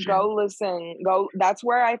listen, version. go listen, go. That's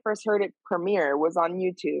where I first heard it premiere, was on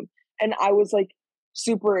YouTube. And I was like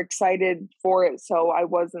super excited for it. So I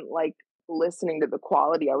wasn't like listening to the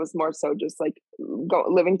quality. I was more so just like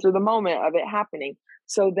living through the moment of it happening.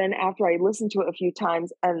 So then after I listened to it a few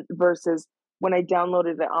times, and versus when I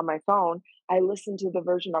downloaded it on my phone, I listened to the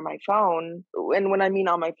version on my phone. And when I mean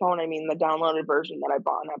on my phone, I mean the downloaded version that I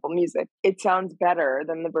bought on Apple Music. It sounds better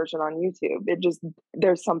than the version on YouTube. It just,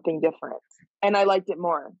 there's something different. And I liked it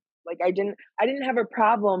more. Like I didn't have a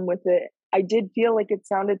problem with it. I did feel like it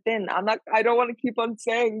sounded thin. I don't want to keep on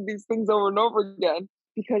saying these things over and over again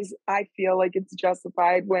because I feel like it's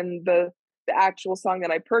justified when the actual song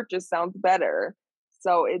that I purchased sounds better.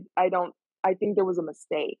 So I think there was a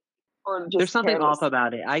mistake. Or just There's something careless. off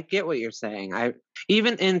about it. I get what you're saying. I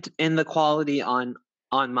even in the quality on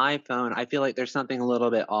my phone, I feel like there's something a little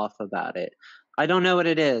bit off about it. I don't know what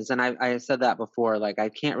it is, and I said that before. Like I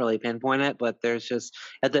can't really pinpoint it, but there's just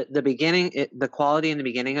at the beginning, the quality in the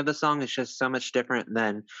beginning of the song is just so much different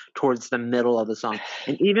than towards the middle of the song.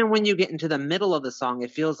 And even when you get into the middle of the song, it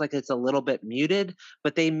feels like it's a little bit muted.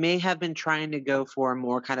 But they may have been trying to go for a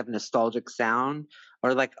more kind of nostalgic sound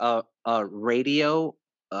or like a radio.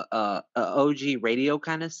 A OG radio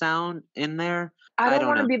kind of sound in there, I don't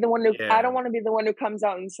want to know. be the one who I Yeah. don't want to be the one who comes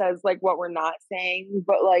out and says like what we're not saying,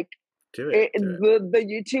 but like Do it. Do it. the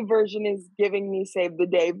YouTube version is giving me Save the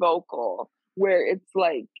Day vocal where it's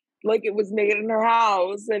like it was made in her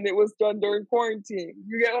house and it was done during quarantine.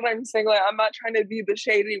 You get what I'm saying? Like I'm not trying to be the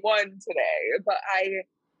shady one today, but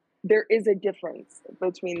there is a difference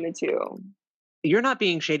between the two. You're not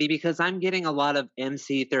being shady because I'm getting a lot of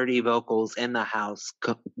MC30 vocals in the house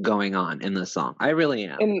going on in the song. I really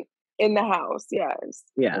am. In the house, yes.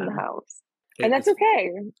 Yeah. In the house. And that's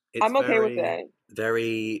okay. I'm okay with it.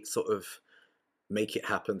 Very sort of make it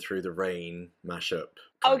happen through the rain mashup.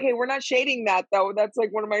 Okay, we're not shading that though. That's like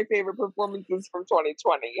one of my favorite performances from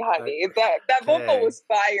 2020, honey. That vocal was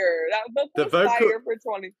fire. That vocal was fire for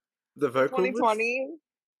the vocal 2020.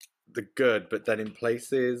 Was good, but then in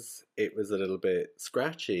places it was a little bit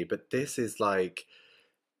scratchy. But this is like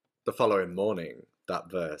the following morning, that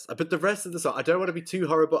verse. But the rest of the song, I don't want to be too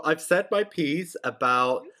horrible. I've said my piece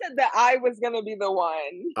about. You said that I was gonna be the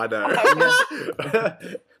one. I know.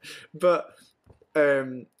 But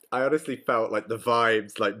I honestly felt like the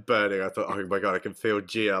vibes like burning. I thought, oh my god, I can feel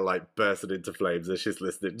Gia like bursting into flames as she's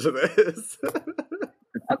listening to this.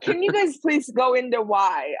 Can you guys please go into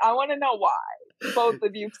why? I want to know why. Both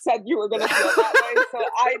of you said you were going to feel that way, so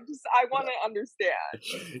I want to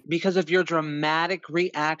understand. Because of your dramatic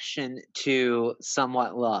reaction to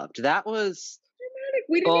Somewhat Loved. That was dramatic.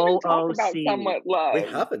 We didn't even talk about Somewhat Loved. We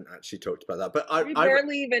haven't actually talked about that, but we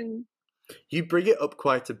barely even. You bring it up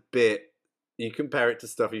quite a bit. You compare it to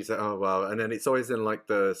stuff, you say, oh, wow. And then it's always in like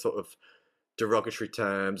the sort of derogatory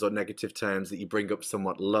terms or negative terms that you bring up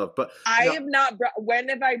Somewhat Loved. But I have not. when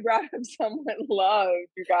have I brought up Somewhat Loved,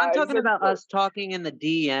 you guys? I'm talking about us talking in the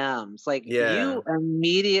DMs. Like, you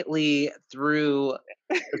immediately threw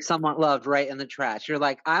Somewhat Loved right in the trash. You're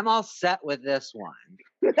like, I'm all set with this one.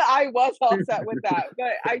 I was all set with that.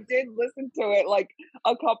 But I did listen to it like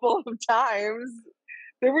a couple of times.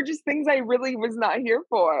 There were just things I really was not here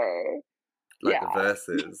for. Like the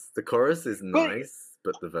verses. The chorus is nice,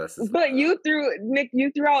 but the verses. But you threw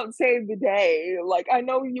out Save the Day. Like, I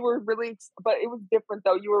know you were really, but it was different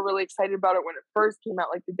though. You were really excited about it when it first came out,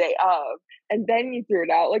 like the day of, and then you threw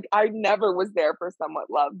it out. Like, I never was there for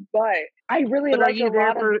Somewhat Loved, but I really like a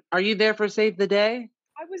lot of. Are you there for Save the Day?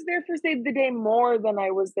 I was there for Save the Day more than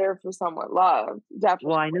I was there for Somewhat Loved. Definitely.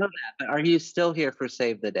 Well, I know that, but are you still here for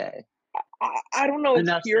Save the Day? I don't know. It's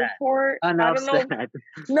here for. I don't know.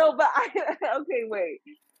 No, but okay, wait.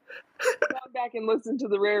 I've gone back and listened to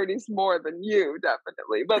the Rarities more than you,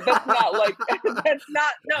 definitely. But that's not like that's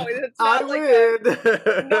not like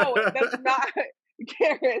that. No, that's not.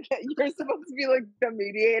 Karen, you're supposed to be like the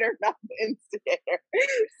mediator, not the instigator.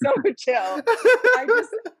 So chill.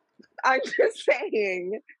 I'm just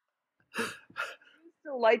saying. I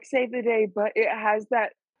still like Save the Day, but it has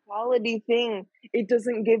that quality thing. It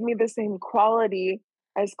doesn't give me the same quality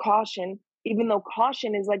as Caution, even though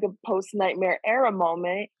Caution is like a post Nightmare era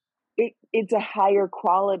moment. It's a higher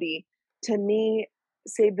quality to me.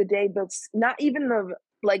 Save the Day, but not even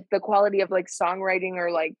the quality of like songwriting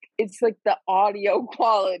or like it's like the audio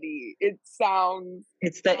quality. It's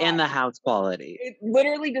the in the house quality. It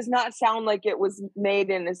literally does not sound like it was made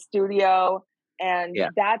in a studio, and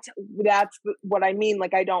that's what I mean.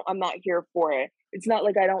 Like I'm not here for it. It's not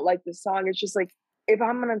like I don't like the song. It's just like, if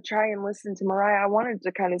I'm going to try and listen to Mariah, I want it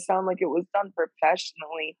to kind of sound like it was done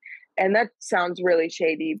professionally. And that sounds really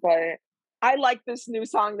shady, but I like this new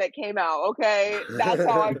song that came out. Okay. That's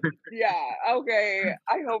how okay.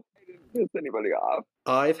 I hope I didn't piss anybody off.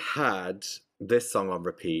 I've had this song on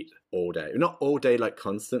repeat all day. Not all day, like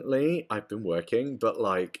constantly. I've been working, but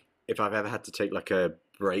like if I've ever had to take like a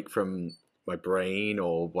break from my brain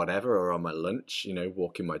or whatever, or on my lunch,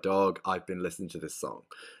 walking my dog, I've been listening to this song.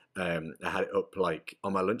 I had it up like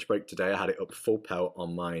on my lunch break today. I had it up full pelt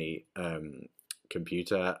on my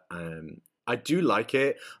computer. I do like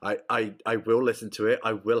it. I will listen to it.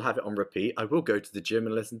 I will have it on repeat. I will go to the gym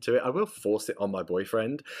and listen to it. I will force it on my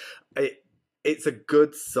boyfriend. It's a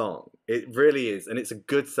good song. It really is, and it's a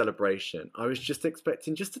good celebration. I was just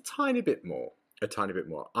expecting just a tiny bit more.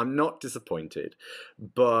 I'm not disappointed,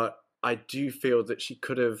 but I do feel that she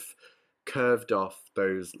could have curved off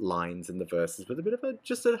those lines in the verses with a bit of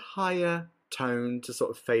just a higher tone to sort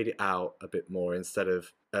of fade it out a bit more instead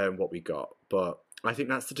of what we got. But I think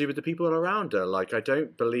that's to do with the people around her. Like, I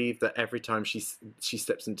don't believe that every time she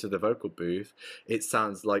steps into the vocal booth, it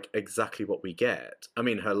sounds like exactly what we get. I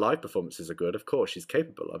mean, her live performances are good, of course, she's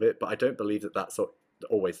capable of it, but I don't believe that that's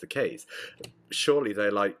always the case. Surely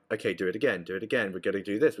they're like, okay, do it again, we're going to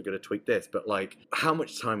do this, we're going to tweak this. But like, how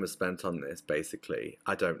much time was spent on this, basically?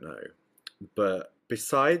 I don't know. But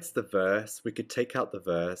besides the verse, we could take out the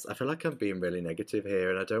verse. I feel like I'm being really negative here,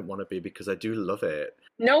 and I don't want to be because I do love it.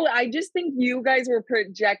 No, I just think you guys were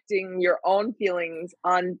projecting your own feelings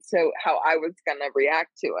onto how I was gonna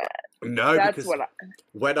react to it. No, That's because what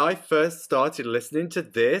when I first started listening to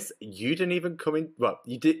this, you didn't even come in. Well,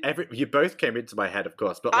 you did. You both came into my head, of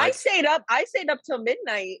course, but I like, stayed up. I stayed up till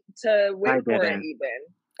midnight to wait for it. didn't. Even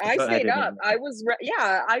I But I stayed up. didn't. I was.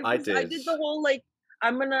 I did. did the whole like. I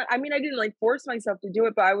mean, I didn't like force myself to do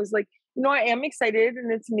it, but I was like, you know, I am excited,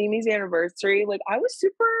 and it's Mimi's anniversary. Like, I was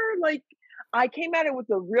super like. I came at it with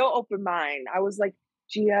a real open mind. I was like,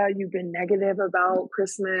 Gia, you've been negative about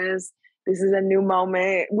Christmas. This is a new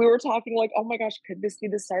moment. We were talking like, oh my gosh, could this be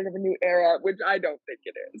the start of a new era? Which I don't think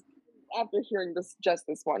it is. After hearing this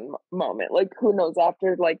one moment, like who knows?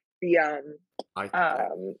 After like the I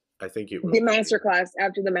think it will the masterclass.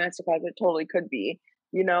 After the masterclass, it totally could be.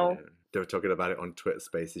 You know, Yeah. They were talking about it on Twitter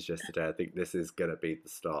Spaces yesterday. I think this is going to be the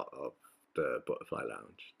start of the Butterfly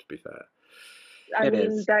Lounge. To be fair, I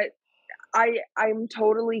mean that I'm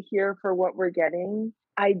totally here for what we're getting.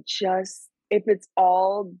 I just if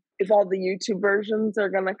all the YouTube versions are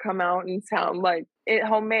gonna come out and sound like it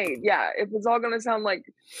homemade, yeah. If it's all gonna sound like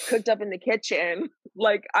cooked up in the kitchen,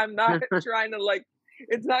 like I'm not trying to like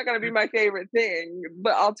it's not gonna be my favorite thing,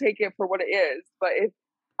 but I'll take it for what it is. But if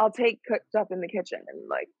I'll take cooked up in the kitchen,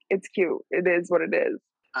 like it's cute. It is what it is.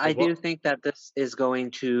 I do think that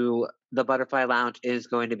the Butterfly Lounge is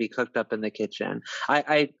going to be cooked up in the kitchen.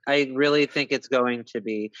 I really think it's going to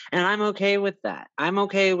be. And I'm okay with that. I'm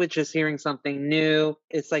okay with just hearing something new.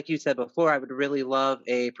 It's like you said before, I would really love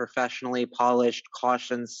a professionally polished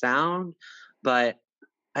caution sound, but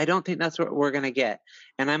I don't think that's what we're going to get.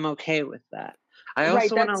 And I'm okay with that. I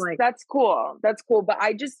also want to that's cool. That's cool. But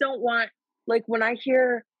I just don't want, like, when I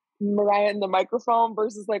hear Mariah in the microphone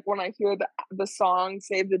versus like when I hear the song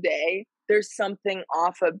Save the Day, there's something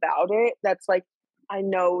off about it that's like, I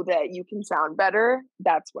know that you can sound better.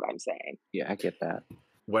 That's what I'm saying. Yeah, I get that.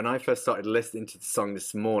 When I first started listening to the song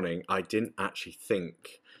this morning, I didn't actually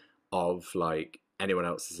think of like anyone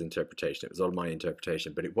else's interpretation. It was all my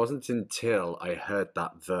interpretation, but it wasn't until I heard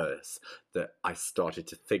that verse that I started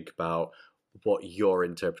to think about what your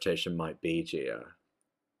interpretation might be, Gia.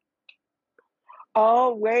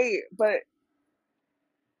 Oh, wait, but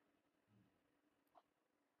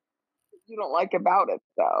you don't like about it,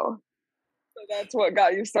 though. So that's what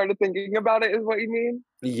got you started thinking about it, is what you mean?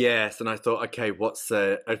 Yes, and I thought, okay,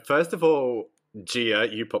 first of all, Gia,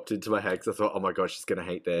 you popped into my head because I thought, oh my gosh, she's going to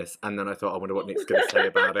hate this. And then I thought, I wonder what Nick's going to say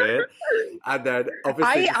about it. And then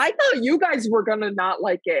obviously... I thought you guys were going to not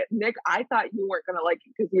like it. Nick, I thought you weren't going to like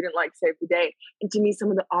it because you didn't like Save the Day. And to me,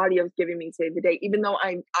 some of the audio is giving me Save the Day, even though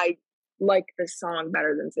I like the song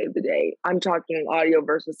better than Save the Day. I'm talking audio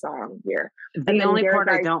versus song here. The only part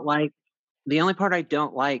I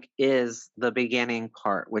don't like is the beginning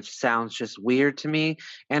part, which sounds just weird to me.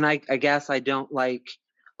 And I guess I don't like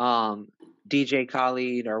DJ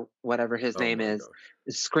Khaled or whatever his name is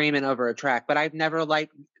screaming over a track. But I've never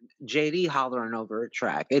liked JD hollering over a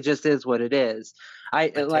track. It just is what it is.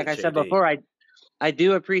 Like I said before, I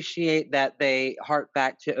do appreciate that they hark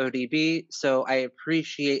back to ODB. So I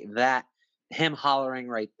appreciate that, him hollering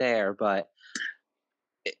right there. But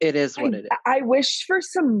it is what it is. I wish for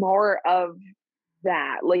some more of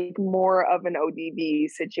that, like more of an ODB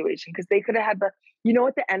situation, because they could have had at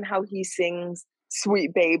the end how he sings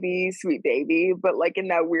sweet baby, but like in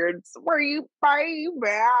that weird sweet baby.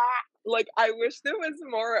 Like I wish there was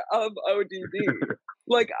more of ODB.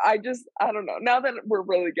 Like I don't know. Now that we're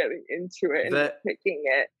really getting into it and picking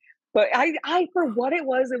it, but I for what it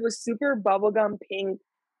was super bubblegum pink.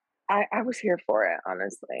 I was here for it,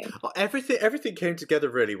 honestly. Everything came together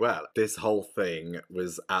really well. This whole thing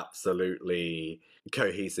was absolutely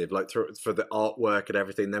cohesive, like for the artwork and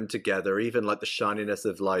everything, them together, even like the shininess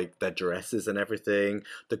of like their dresses and everything,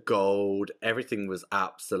 the gold, everything was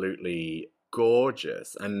absolutely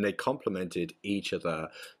gorgeous, and they complemented each other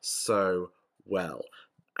so well.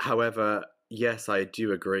 However, yes, I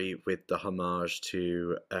do agree with the homage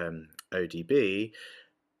to ODB.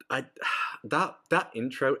 That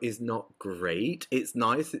intro is not great. It's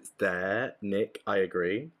nice, it's there, Nick, I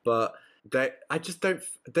agree, but they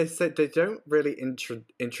don't really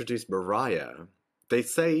introduce Mariah. They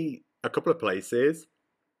say a couple of places,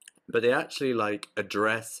 but they actually like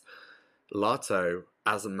address Latto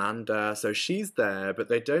as Amanda, so she's there, but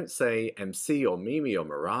they don't say MC or Mimi or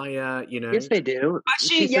Mariah, you know. Yes, they do.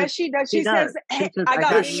 She does. She says, "Hey, I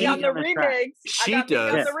got Mimi on the remix." She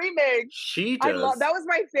does. On the remix. She does. That was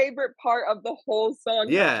my favorite part of the whole song.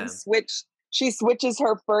 Yeah. She switches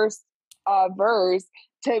her first verse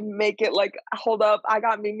to make it like, hold up, I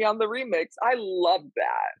got Mimi on the remix. I love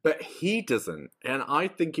that. But he doesn't. And I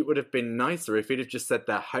think it would have been nicer if he'd have just said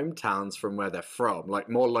their hometowns from where they're from, like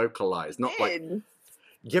more localized, not like.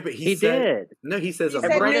 Yeah, but He said. did. No, he says. He said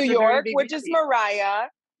right New at the very York, which is beginning. Mariah.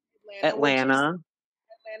 Atlanta.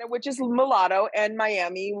 Which is Mulatto, and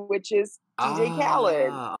Miami, which is DJ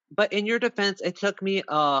Khaled. But in your defense, it took me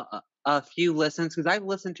a few listens, because I've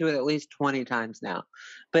listened to it at least 20 times now.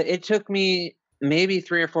 But it took me maybe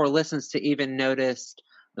 3 or 4 listens to even notice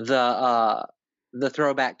the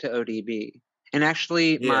throwback to ODB. And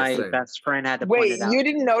actually, my best friend had to point it out. Wait, you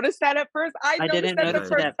didn't notice that at first? I didn't notice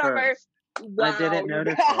it at first. Wow. I didn't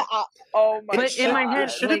notice it. Oh my god! But in my head,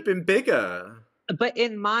 it should have been bigger. But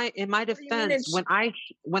in my defense,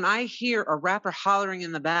 when I hear a rapper hollering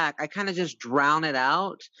in the back, I kind of just drown it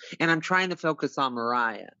out, and I'm trying to focus on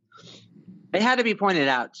Mariah. It had to be pointed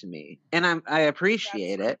out to me, and I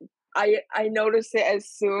appreciate it. I noticed it as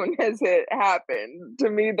soon as it happened. To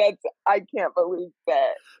me, I can't believe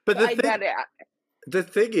that. But the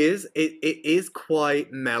thing is, it is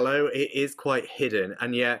quite mellow. It is quite hidden,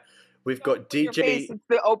 and yet we've got DJ. It's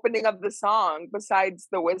the opening of the song. Besides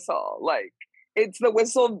the whistle, like. It's the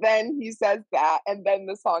whistle, then he says that, and then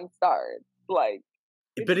the song starts. Like,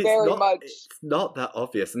 but it's not that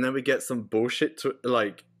obvious. And then we get some bullshit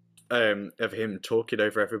of him talking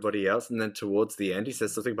over everybody else, and then towards the end, he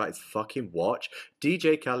says something about his fucking watch.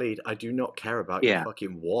 DJ Khaled, I do not care about your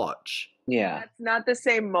fucking watch. Yeah, that's not the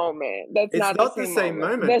same moment. It's not the same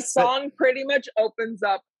moment. The song pretty much opens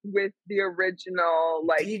up with the original,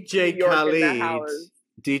 like DJ New York Khaled. In the house.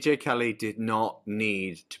 DJ Khaled did not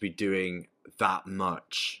need to be doing that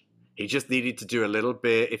much. He just needed to do a little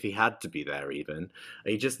bit if he had to be there. Even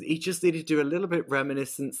he just needed to do a little bit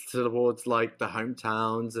reminiscence towards like the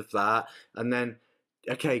hometowns of that, and then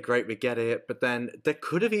okay, great, we get it. But then there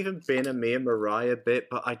could have even been a me and Mariah bit,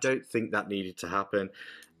 but I don't think that needed to happen.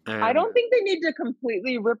 I don't think they need to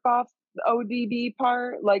completely rip off the ODB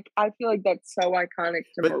part. Like, I feel like that's so iconic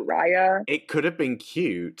to Mariah. It could have been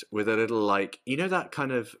cute with a little, like, you know, that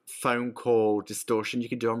kind of phone call distortion you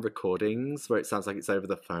can do on recordings where it sounds like it's over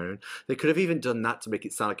the phone. They could have even done that to make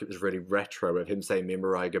it sound like it was really retro of him saying, me and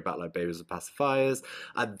Mariah go back like babies and pacifiers.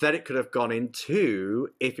 And then it could have gone into,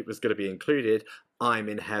 if it was going to be included, I'm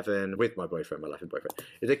in heaven with my boyfriend, my laughing boyfriend.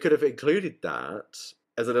 They could have included that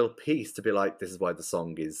as a little piece to be like, this is why the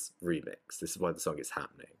song is remixed. This is why the song is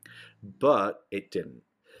happening. But it didn't.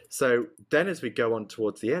 So then as we go on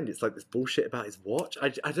towards the end, it's like this bullshit about his watch. I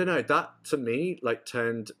don't know. That, to me, like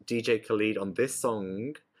turned DJ Khaled on this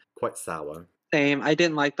song quite sour. Same. I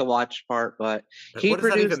didn't like the watch part, but he what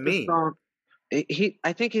does produced that even mean? Song.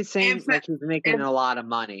 I think he's saying like he's making a lot of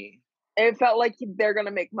money. It felt like they're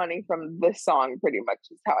gonna make money from this song, pretty much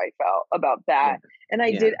is how I felt about that. Yeah.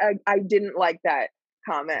 And I didn't like that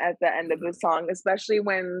comment at the end of the song, especially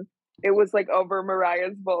when it was like over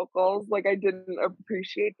Mariah's vocals. Like, I didn't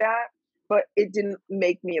appreciate that, but it didn't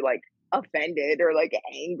make me like offended or like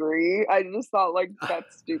angry. I just thought like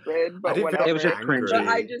that's stupid, but whatever. It was just cringy.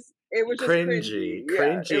 But it was just cringy. Yeah,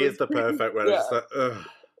 cringy is the perfect word. Yeah. Like,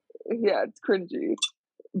 yeah, it's cringy.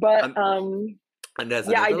 But and there's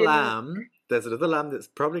another lamb. There's another lamb that's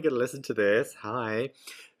probably going to listen to this. Hi,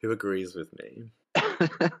 who agrees with me?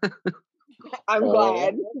 I'm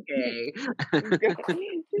glad. Okay.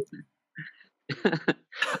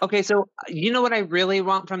 Okay, so you know what I really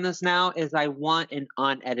want from this now is I want an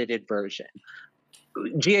unedited version.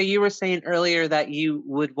 Gia, you were saying earlier that you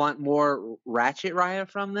would want more Ratchet Raya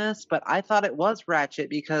from this, but I thought it was Ratchet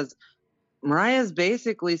because Mariah's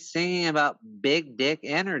basically singing about big dick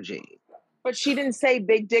energy. But she didn't say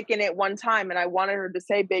big dick in it one time, and I wanted her to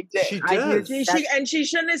say big dick. She does. And she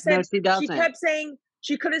shouldn't have said. No, she doesn't. She kept saying.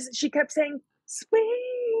 She kept saying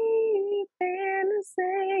sweet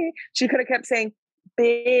fantasy. She could have kept saying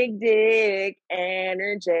big dick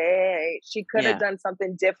energy. She could have done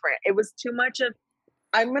something different. It was too much of.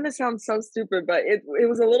 I'm gonna sound so stupid, but it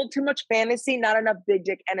was a little too much fantasy, not enough big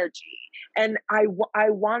dick energy. And I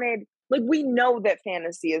wanted, like, we know that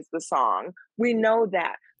fantasy is the song. We know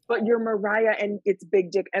that. But you're Mariah and it's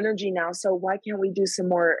big dick energy now. So why can't we do some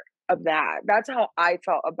more of that? That's how I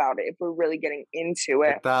felt about it, if we're really getting into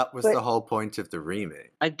it. But that was the whole point of the remix.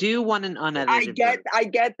 I do want an unedited version. I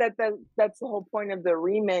get that that's the whole point of the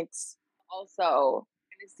remix. Also,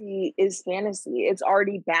 fantasy is fantasy. It's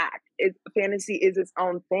already back. Fantasy is its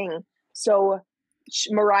own thing. So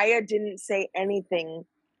Mariah didn't say anything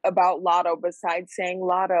about Lotto besides saying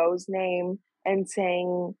Lotto's name and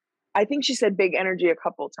saying, I think she said big energy a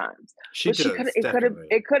couple times.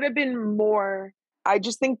 It could have been more. I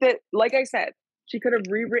just think that, like I said, she could have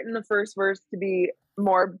rewritten the first verse to be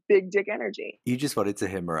more big dick energy. You just wanted to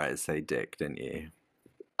hear Mariah say dick, didn't you?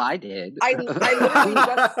 I did. I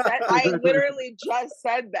literally just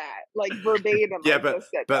said that, like verbatim. Yeah, I just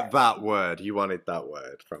said but that word, you wanted that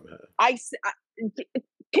word from her.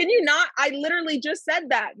 Can you not? I literally just said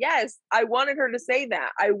that. Yes, I wanted her to say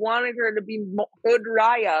that. I wanted her to be hood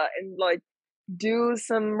Raya and like do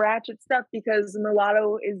some ratchet stuff because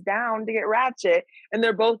Mulatto is down to get ratchet, and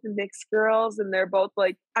they're both mixed girls, and they're both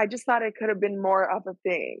like. I just thought it could have been more of a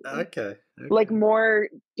thing. Okay. Like more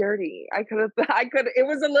dirty. I could. It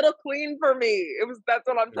was a little clean for me. That's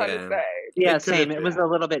what I'm trying to say. Yeah, same. It was a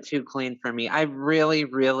little bit too clean for me. I really,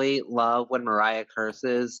 really love when Mariah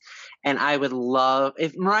curses, and I would love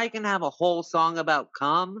if Mariah can have a whole song about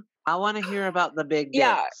cum. I want to hear about the big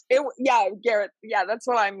dicks. Garrett. Yeah, that's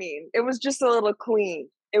what I mean. It was just a little clean.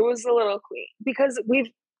 It was a little clean because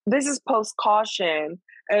this is post caution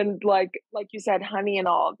and like you said, honey and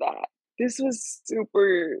all of that. This was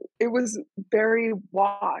it was very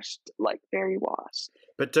washed, like very washed.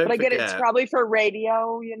 But don't forget, I get it's probably for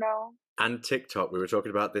radio, and TikTok. We were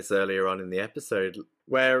talking about this earlier on in the episode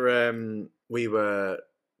where we were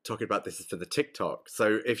talking about this is for the TikTok.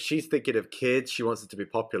 So if she's thinking of kids, she wants it to be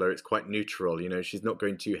popular. It's quite neutral, she's not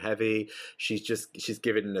going too heavy. She's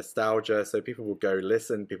giving nostalgia. So people will go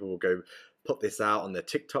listen, people will go put this out on their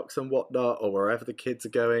TikToks and whatnot, or wherever the kids are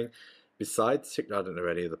going. Besides TikTok, I don't know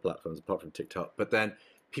any other platforms apart from TikTok, but then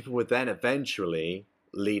people would then eventually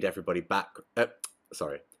lead everybody back.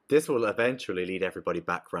 This will eventually lead everybody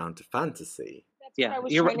back round to fantasy.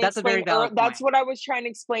 That's a very valid point. That's what I was trying to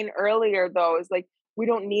explain earlier, though, is like, we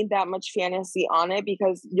don't need that much fantasy on it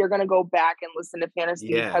because you're gonna go back and listen to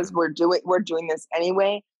fantasy because we're doing this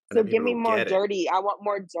anyway. So give me more dirty. I want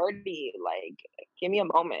more dirty. Like, give me a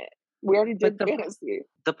moment. We already did fantasy.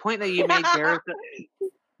 The point that you made, Gareth.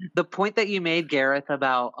 The point that you made, Gareth,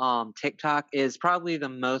 about TikTok is probably the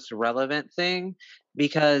most relevant thing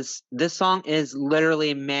because this song is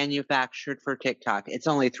literally manufactured for TikTok. It's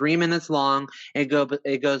only 3 minutes long. It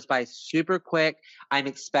goes by super quick. I'm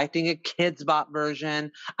expecting a Kids Bop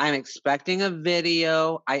version. I'm expecting a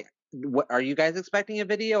video. Are you guys expecting a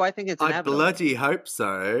video? I think it's inevitable. I bloody hope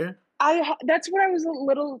so. That's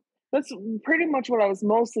pretty much what I was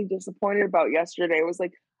mostly disappointed about yesterday. It was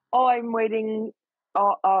like, I'm waiting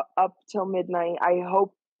up till midnight. I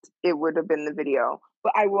hoped it would have been the video,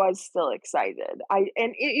 but I was still excited.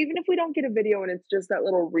 Even if we don't get a video and it's just that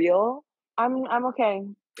little reel, I'm okay.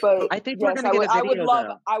 But I think we're gonna get a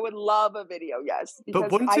video. I would love a video. Yes, because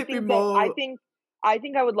but wouldn't it be more? I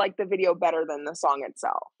think I would like the video better than the song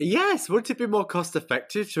itself. Yes, wouldn't it be more cost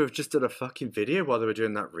effective to have just done a fucking video while they were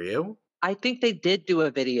doing that reel? I think they did do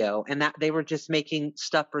a video and that they were just making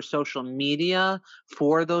stuff for social media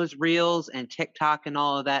for those reels and TikTok and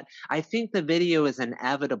all of that. I think the video is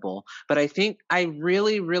inevitable, but I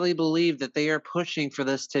really, really believe that they are pushing for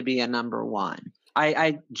this to be a number one.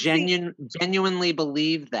 I genuinely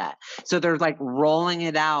believe that. So they're like rolling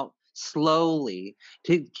it out slowly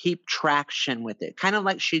to keep traction with it. Kind of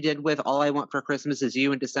like she did with All I Want for Christmas Is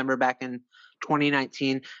You in December back in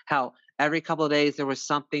 2019, how every couple of days there was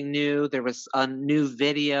something new, there was a new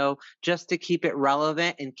video just to keep it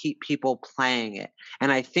relevant and keep people playing it.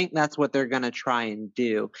 And I think that's what they're going to try and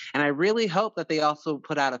do. And I really hope that they also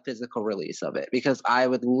put out a physical release of it because I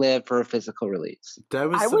would live for a physical release. There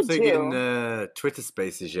was something in Twitter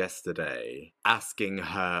Spaces yesterday asking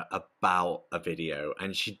her about a video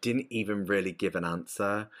and she didn't even really give an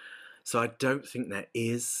answer. So I don't think there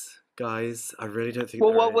is. Guys, I really don't think.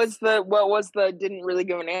 Well, what was the didn't really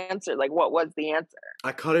give an answer? Like, what was the answer?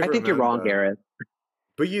 I can't even. I think remember. You're wrong, Gareth.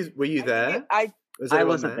 Were you there? I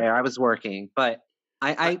wasn't there. I was working, but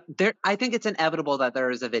I think it's inevitable that there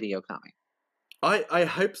is a video coming. I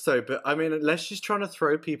hope so, but I mean, unless she's trying to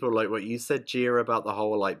throw people like what you said, Gia, about the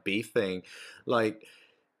whole like beef thing, like.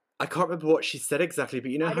 I can't remember what she said exactly,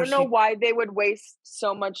 but I don't know why they would waste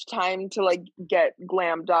so much time to like get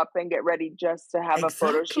glammed up and get ready just to have a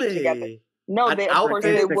photo shoot together. No, they of course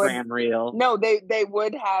they would. Reel. No, they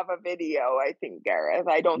would have a video. I think, Gareth.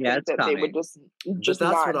 I don't think that they would just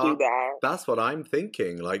not do that. That's what I'm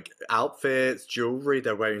thinking. Like outfits, jewelry.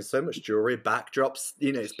 They're wearing so much jewelry, backdrops.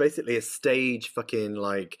 It's basically a stage fucking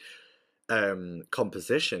like.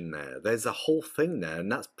 Composition there. There's a whole thing there, and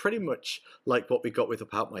that's pretty much like what we got with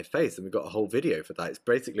About My Face, and we got a whole video for that. It's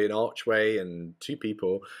basically an archway and two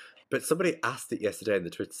people. But somebody asked it yesterday in the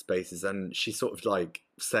Twitter Spaces, and she sort of like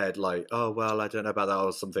said like, "Oh well, I don't know about that"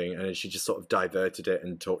 or something, and then she just sort of diverted it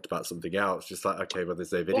and talked about something else. Just like, okay, well,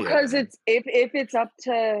 there's no video. Because it's if it's up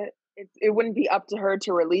to it wouldn't be up to her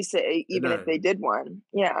to release it, even if they did one.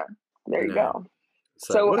 Yeah, there you go.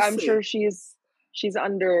 So I'm sure she's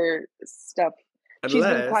under stuff. Unless,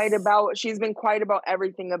 she's been quiet about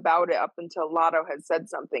everything about it up until Lotto has said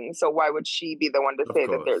something. So why would she be the one to of say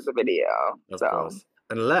that there's course, a video? of So course,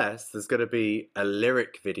 unless there's going to be a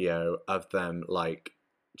lyric video of them like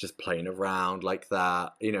just playing around like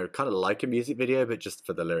that, kind of like a music video, but just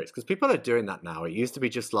for the lyrics. Because people are doing that now. It used to be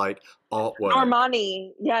just like artwork.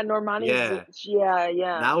 Normani, yeah, Normani's, Yeah.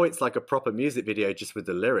 yeah. Now it's like a proper music video just with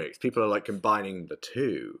the lyrics. People are like combining the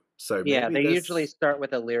two. So Yeah, maybe they usually there's, start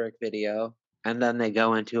with a lyric video and then they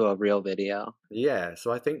go into a real video. yeah.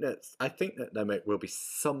 So I think that there will be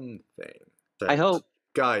something. I But hope.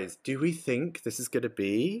 guys, do we think this is going to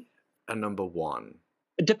be a number one?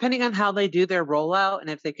 Depending on how they do their rollout and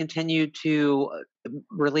if they continue to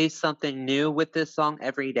release something new with this song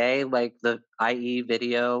every day, like the IE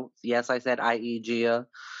video. Yes, I said IE Gia.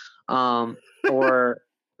 Or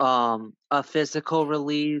a physical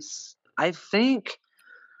release. I think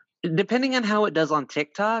depending on how it does on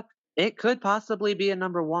TikTok, it could possibly be a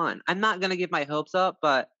number one. I'm not gonna give my hopes up,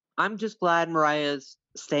 but I'm just glad Mariah's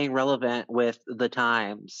staying relevant with the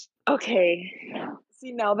times. Okay.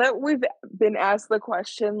 See, now that we've been asked the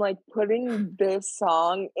question, like putting this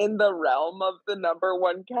song in the realm of the number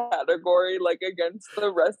one category, like against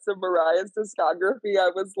the rest of Mariah's discography, I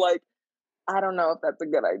was like, I don't know if that's a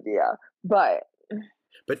good idea. But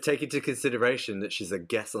But take into consideration that she's a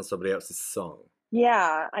guest on somebody else's song.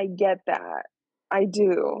 yeah, I get that. I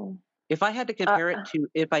do. If I had to compare it to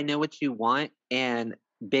If I Know What You Want and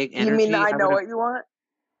Big You mean Energy, I know what you want?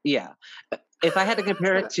 yeah. If I had to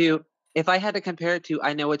compare it to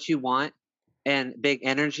I Know What You Want and Big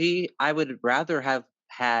Energy, I would rather have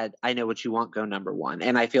had I Know What You Want go number one.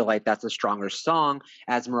 And I feel like that's a stronger song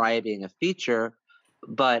as Mariah being a feature.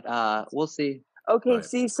 But we'll see. Okay, Right.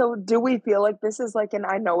 see, so do we feel like this is like an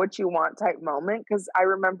I know what you want type moment? Because I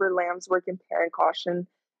remember Lamb's work comparing Caution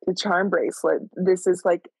to Charm Bracelet. This is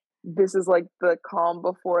like the calm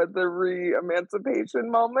before the re-emancipation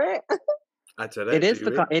moment. I don't know. It is Do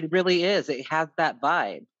we? it really is. It has that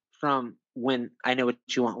vibe from when I Know What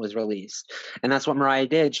You Want was released. And that's what Mariah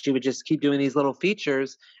did. She would just keep doing these little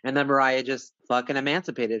features and then Mariah just fucking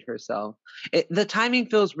emancipated herself. The timing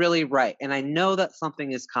feels really right. And I know that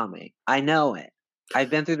something is coming. I know it. I've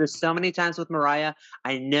been through this so many times with Mariah.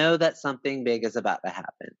 I know that something big is about to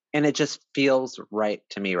happen. And it just feels right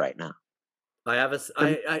to me right now.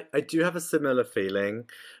 I do have a similar feeling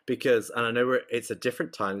because, and I know it's a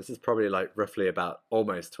different time. This is probably like roughly about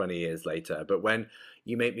almost 20 years later. But when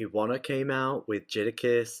You Make Me Wanna came out with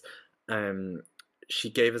Jadakiss, she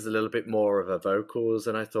gave us a little bit more of her vocals,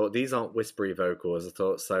 and I thought these aren't whispery vocals. I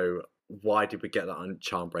thought, so why did we get that on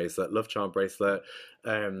Charm Bracelet? Love Charm Bracelet,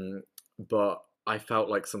 but I felt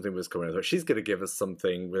like something was coming. I thought she's going to give us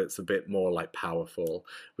something that's a bit more like powerful.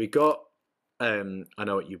 We got I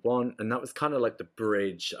Know What You Want, and that was kind of like the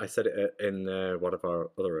bridge. I said it in one of our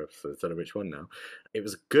other episodes, I don't know which one now. It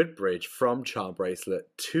was a good bridge from Charm Bracelet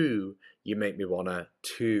to You Make Me Wanna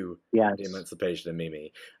to Yes. The Emancipation of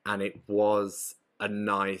Mimi, and it was a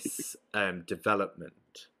nice development.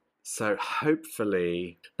 So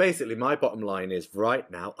hopefully, basically my bottom line is right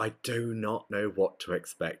now, I do not know what to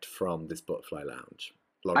expect from this Butterfly Lounge.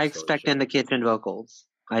 I expect In the Kitchen vocals.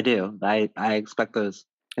 I do. I expect those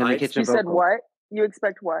In the Kitchen You vocals. said what? You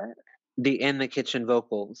expect what? The In the Kitchen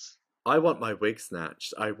vocals. I want my wig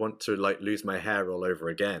snatched. I want to like lose my hair all over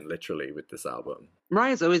again, literally, with this album.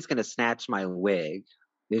 Mariah's always going to snatch my wig.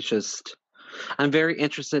 It's just, I'm very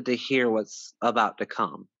interested to hear what's about to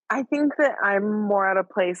come. I think that I'm more at a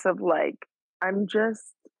place of like, I'm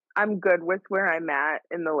good with where I'm at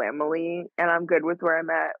in the Lamely, and I'm good with where I'm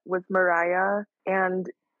at with Mariah, and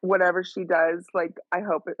whatever she does, like, I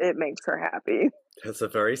hope it makes her happy. That's a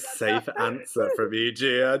very safe answer from you,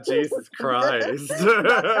 Gia. Jesus Christ.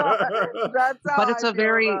 That's how But it's I a feel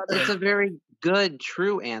very, about it. it's a very good,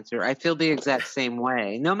 true answer. I feel the exact same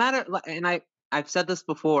way. No matter, and I've said this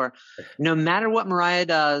before, no matter what Mariah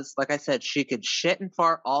does, like I said, she could shit and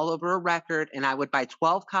fart all over a record, and I would buy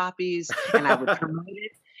 12 copies, and I would promote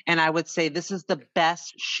it, and I would say, this is the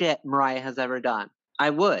best shit Mariah has ever done. I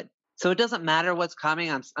would. So it doesn't matter what's coming.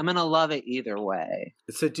 I'm going to love it either way.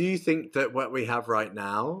 So do you think that what we have right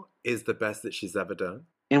now is the best that she's ever done?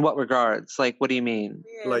 In what regards? Like, what do you mean?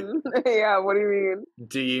 Like, yeah, what do you mean?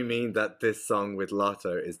 do you mean that this song with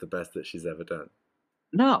Lotto is the best that she's ever done?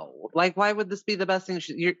 No. Like, why would this be the best thing?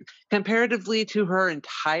 You're, comparatively to her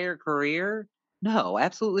entire career? No,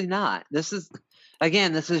 absolutely not. This is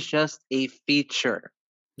just a feature.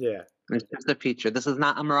 Yeah. It's just a feature. This is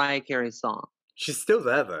not a Mariah Carey song. She's still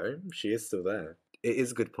there, though. She is still there. It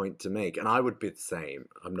is a good point to make. And I would be the same.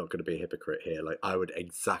 I'm not going to be a hypocrite here. Like, I would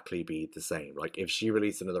exactly be the same. Like, if she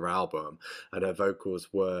released another album and her vocals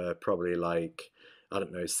were probably like I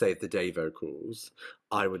don't know, Save the Day vocals,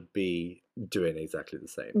 I would be doing exactly the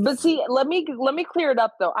same. But see, let me clear it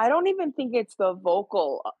up though. I don't even think it's the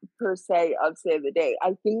vocal per se of Save the Day.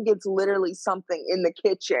 I think it's literally something in the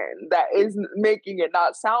kitchen that is making it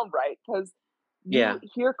not sound right, because you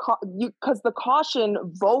hear because the Caution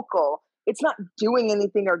vocal, it's not doing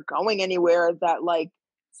anything or going anywhere that like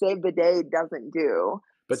Save the Day doesn't do.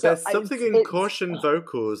 But so there's something in Caution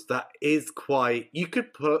vocals that is quite. You could.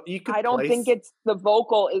 I don't think it's the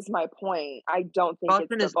vocal. Is my point. I don't think Caution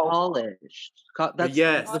it's the is vocal. Polished.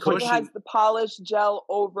 Caution has the polished gel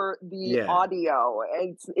over the audio.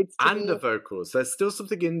 It's and the vocals. There's still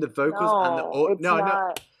something in the vocals and the audio. No, it's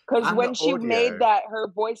not. Because when she made that, her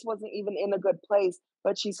voice wasn't even in a good place.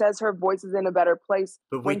 But she says her voice is in a better place.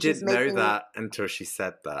 But we didn't know that until she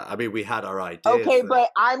said that. I mean, we had our ideas. Okay, but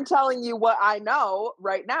I'm telling you what I know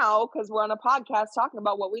right now, because we're on a podcast talking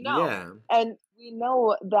about what we know. Yeah. And we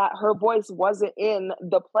know that her voice wasn't in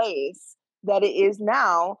the place that it is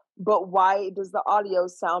now. But why does the audio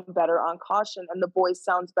sound better on Caution and the voice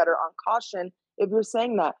sounds better on Caution if you're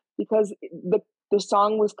saying that? Because the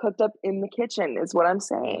song was cooked up in the kitchen, is what I'm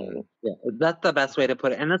saying. Yeah, that's the best way to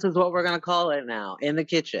put it. And this is what we're going to call it now, in the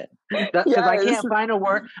kitchen. Because I can't find a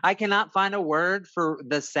word. I cannot find a word for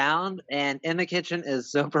the sound, and in the kitchen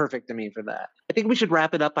is so perfect to me for that. I think we should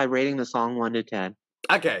wrap it up by rating the song 1 to 10.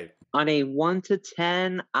 Okay. On a 1 to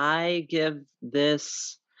 10, I give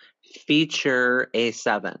this feature a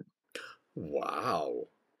 7. Wow.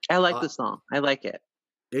 I like the song. I like it.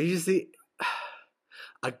 You see,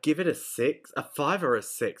 I'd give it a 6, a 5 or a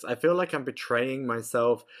 6. I feel like I'm betraying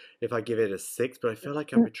myself if I give it a 6, but I feel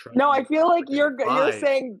like I'm betraying. No, I feel like you're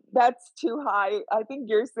saying that's too high. I think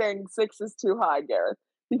you're saying 6 is too high, Gareth,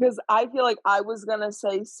 because I feel like I was gonna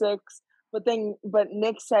say 6, but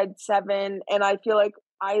Nick said 7, and I feel like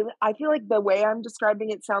the way I'm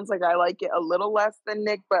describing it sounds like I like it a little less than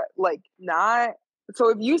Nick, but like not. So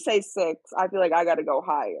if you say 6, I feel like I got to go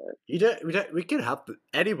higher. We can have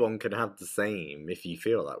anyone can have the same if you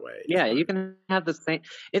feel that way. Yeah, you can have the same.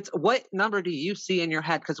 It's what number do you see in your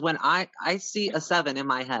head? Because when I see a 7 in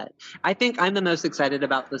my head, I think I'm the most excited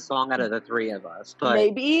about the song out of the 3 of us. But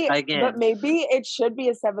maybe it should be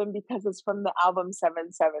a 7 because it's from the album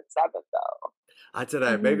 777 though. I don't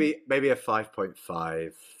know. Maybe a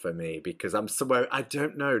 5.5 for me, because I'm somewhere. I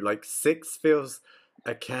don't know. Like 6 feels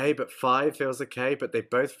okay, but 5 feels okay, but they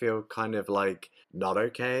both feel kind of like not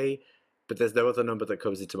okay. But there's no other number that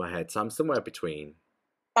comes into my head, so I'm somewhere between.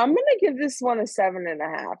 I'm gonna give this one a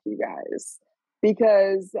 7.5, you guys,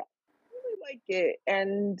 because I really like it,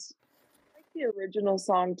 and I like the original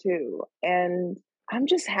song too. And I'm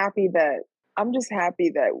just happy that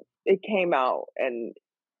it came out and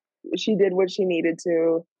she did what she needed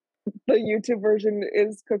to. The YouTube version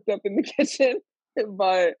is cooked up in the kitchen,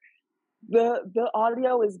 but the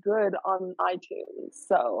audio is good on iTunes,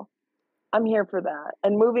 so I'm here for that.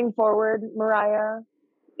 And moving forward, Mariah,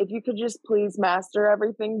 if you could just please master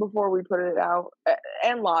everything before we put it out,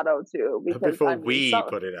 and Lotto too, because before we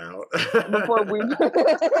put it out, before we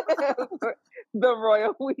the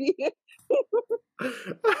royal we.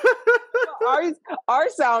 Our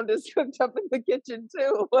sound is cooked up in the kitchen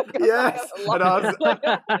too. Like, yes,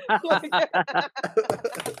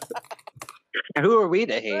 who are we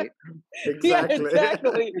to hate? Exactly. Yeah,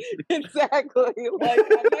 exactly. Like,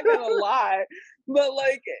 I'm not gonna lie, but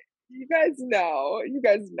like, you guys know.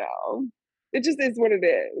 It just is what it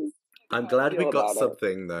is. I'm glad we got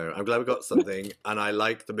something, though. I'm glad we got something, and I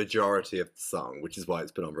like the majority of the song, which is why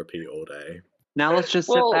it's been on repeat all day. Now let's just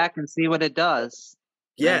sit back and see what it does.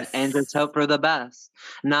 Yes. And just hope for the best.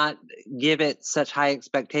 Not give it such high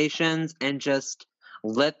expectations, and just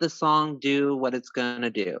let the song do what it's going to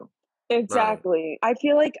do. Exactly. Right. I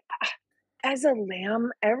feel like as a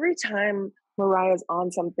lamb, every time Mariah's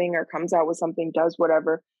on something or comes out with something, does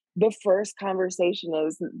whatever, the first conversation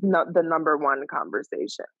is the number one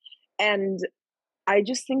conversation. And I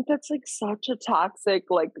just think that's like such a toxic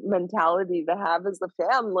like mentality to have as a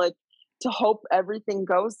fan, like to hope everything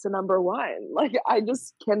goes to number one. Like I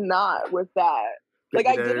just cannot with that. Like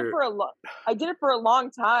I did it for a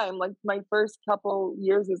long time. Like my first couple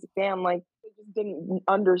years as a fan, like I just didn't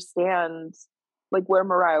understand like where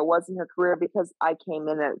Mariah was in her career because I came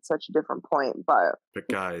in at such a different point. But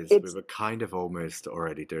guys, we were kind of almost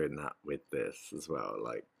already doing that with this as well.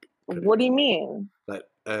 Like, what do you mean? Like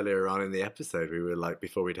earlier on in the episode, we were like,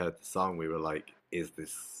 before we'd heard the song, we were like, is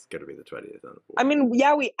this going to be the 20th? I mean,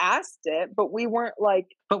 yeah, we asked it, but we weren't like.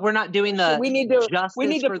 But we're not doing the justice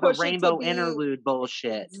for the rainbow interlude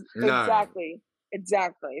bullshit. No.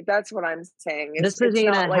 Exactly. That's what I'm saying.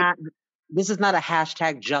 This is not a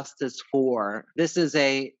hashtag justice for. This is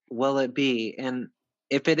a will it be? And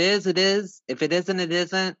if it is, it is. If it isn't, it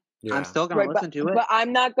isn't. Yeah. I'm still gonna listen to it. But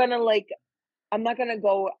I'm not gonna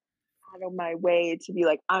go out of my way to be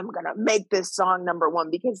like, I'm gonna make this song number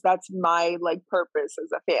one, because that's my like purpose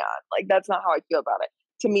as a fan. Like, that's not how I feel about it.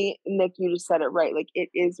 To me, Nick, you just said it right. Like, it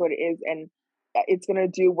is what it is, and it's gonna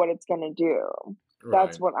do what it's gonna do.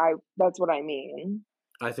 Right. That's what I mean.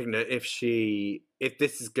 I think that if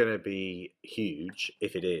this is going to be huge,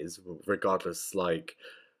 if it is, regardless, like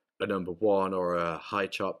a number one or a high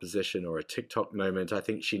chart position or a TikTok moment, I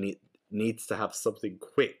think she needs to have something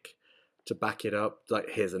quick to back it up.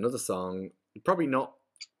 Like, here's another song, probably not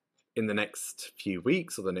in the next few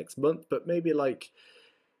weeks or the next month, but maybe like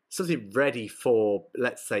something ready for,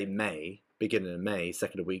 let's say, May, beginning of May,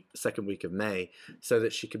 second week of May, so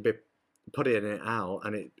that she can be putting it out,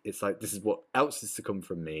 and it's like, this is what else is to come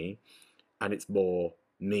from me, and it's more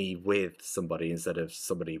me with somebody instead of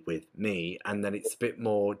somebody with me, and then it's a bit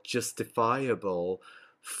more justifiable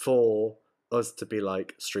for us to be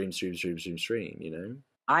like, stream, you know?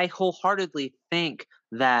 I wholeheartedly think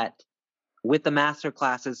that with the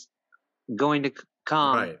masterclasses going to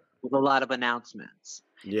come with a lot of announcements.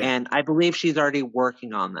 Yeah. And I believe she's already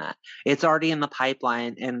working on that. It's already in the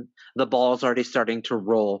pipeline, and the ball's already starting to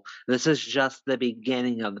roll. This is just the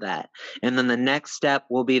beginning of that. And then the next step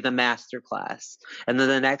will be the masterclass. And then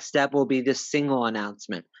the next step will be the single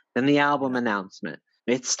announcement, then the album announcement.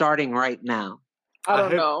 It's starting right now. I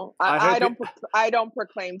don't know. I don't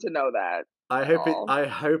proclaim to know that. I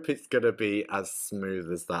hope it's gonna be as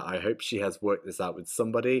smooth as that. I hope she has worked this out with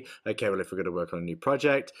somebody. Okay, well, if we're gonna work on a new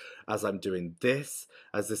project, as I'm doing this,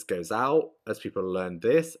 as this goes out, as people learn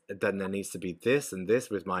this, then there needs to be this and this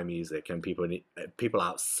with my music, and people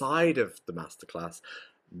outside of the masterclass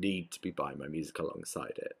need to be buying my music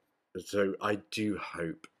alongside it. So I do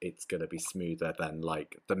hope it's gonna be smoother than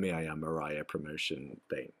like the Me I Am Mariah promotion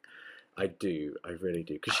thing. I really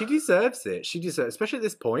do, because she deserves it. She deserves, especially at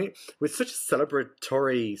this point, with such a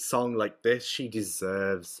celebratory song like this, she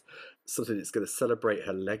deserves something that's going to celebrate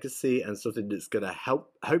her legacy and something that's going to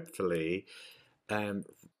help, hopefully,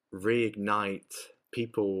 reignite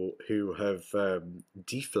people who have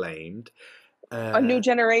deflamed. A new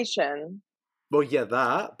generation. Well, yeah,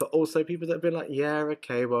 that, but also people that have been like, yeah,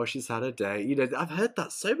 okay, well, she's had a day. You know, I've heard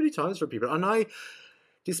that so many times from people, and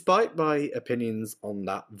despite my opinions on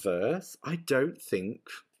that verse, I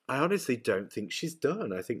honestly don't think she's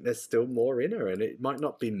done. I think there's still more in her, and it might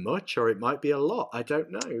not be much or it might be a lot. I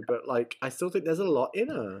don't know, but like, I still think there's a lot in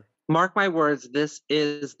her. Mark my words, this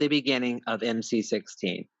is the beginning of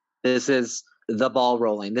MC16. This is the ball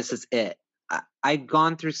rolling. This is it. I've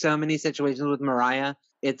gone through so many situations with Mariah.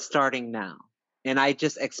 It's starting now. And I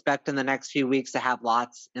just expect in the next few weeks to have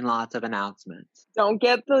lots and lots of announcements. Don't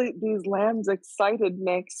get these lambs excited,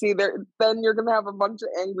 Nick. See, then you're going to have a bunch of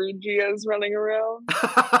angry Gias running around.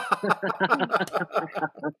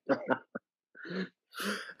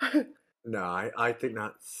 No, I think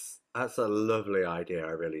that's a lovely idea.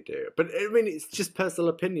 I really do. But I mean, it's just personal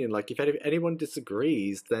opinion. Like, if anyone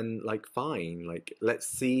disagrees, then like, fine. Like, let's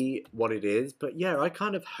see what it is. But yeah, I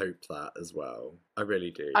kind of hope that as well. I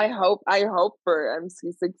really do. I hope for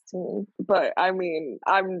MC16. But I mean,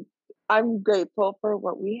 I'm grateful for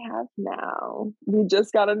what we have now. We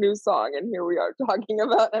just got a new song, and here we are talking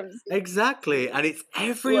about MC. Exactly, and it's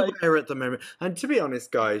everywhere at the moment. And to be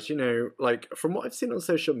honest, guys, you know, like, from what I've seen on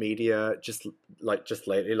social media, just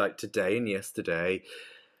lately, like today and yesterday,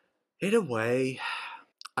 in a way,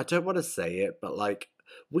 I don't want to say it, but like,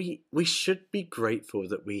 we should be grateful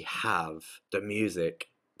that we have the music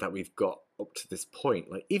that we've got up to this point.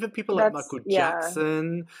 Like, even people like Michael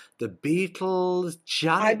Jackson, the Beatles,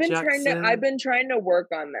 Janet Jackson. I've been trying to work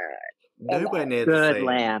on that. Nowhere near the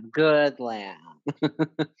same. Good lamb.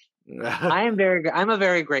 I'm a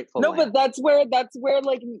very grateful. No, but that's where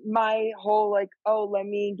like my whole like, oh, let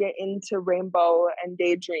me get into Rainbow and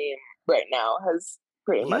Daydream right now has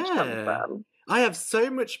pretty much come from. I have so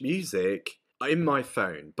much music in my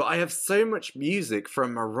phone, but I have so much music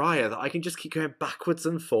from Mariah that I can just keep going backwards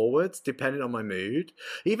and forwards depending on my mood.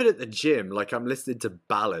 Even at the gym, like, I'm listening to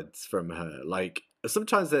ballads from her. Like,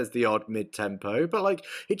 sometimes there's the odd mid-tempo, but like,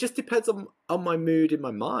 it just depends on my mood in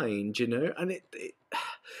my mind, you know? And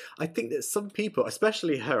I think that some people,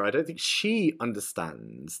 especially her, I don't think she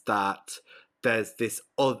understands that there's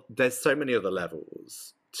so many other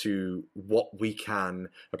levels to what we can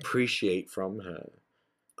appreciate from her.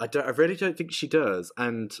 I really don't think she does.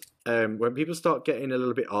 And when people start getting a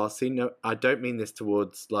little bit arsey, no, I don't mean this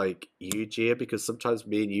towards like you, Gia, because sometimes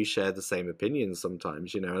me and you share the same opinions.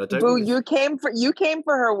 Sometimes, you know, and I don't. Boo, you came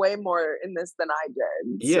for her way more in this than I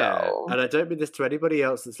did. Yeah, so. and I don't mean this to anybody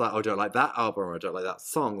else that's like, oh, I don't like that album or I don't like that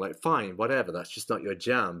song. Like, fine, whatever. That's just not your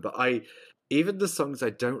jam. But even the songs I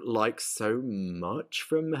don't like so much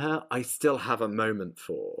from her, I still have a moment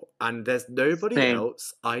for. And there's nobody Same.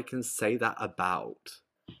 else I can say that about.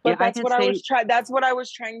 But Yeah, that's what I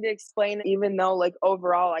was trying to explain, even though like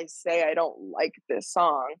overall I say I don't like this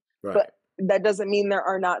song. Right. But that doesn't mean there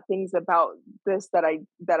are not things about this that I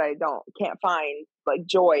can't find like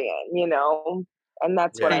joy in, you know? And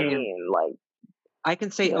that's what I Same. mean. Like, I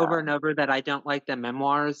can say over and over that I don't like the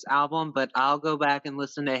Memoirs album, but I'll go back and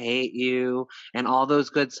listen to Hate You and all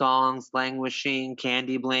those good songs, Languishing,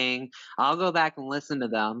 Candy Bling. I'll go back and listen to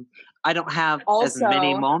them. I don't have as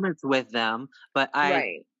many moments with them, but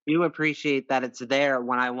I do appreciate that it's there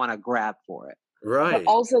when I want to grab for it. Right. But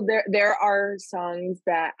also there are songs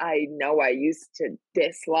that I know I used to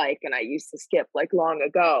dislike and I used to skip like long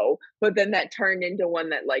ago, but then that turned into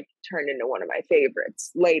one of my favorites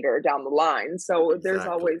later down the line. So there's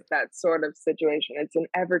always that sort of situation. It's an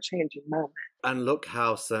ever-changing moment. And look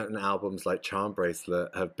how certain albums like Charm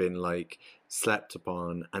Bracelet have been like slept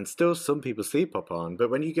upon and still some people sleep upon. But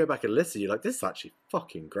when you go back and listen, you're like, this is actually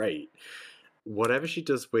fucking great. Whatever she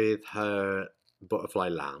does with her Butterfly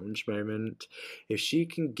Lounge moment, if she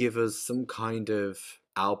can give us some kind of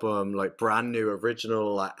album, like brand new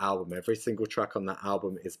original album, every single track on that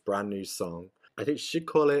album is brand new song, I think she should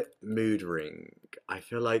call it Mood Ring. I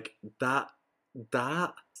feel like that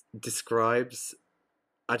describes,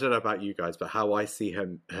 I don't know about you guys, but how I see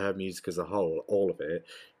her music as a whole, all of it,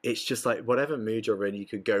 it's just like whatever mood you're in, you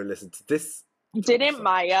could go listen to this. Didn't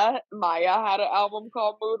Maya had an album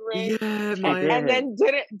called Mood Ring? Yeah, Maya. And then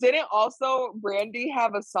didn't also Brandy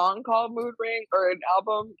have a song called Mood Ring or an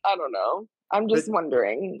album? I don't know. I'm just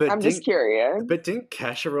wondering. I'm just curious. But didn't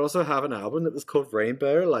Kesha also have an album that was called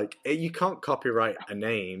Rainbow? Like, you can't copyright a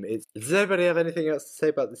name. Does anybody have anything else to say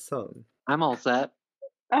about this song? I'm all set.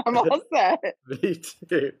 I'm all set. Me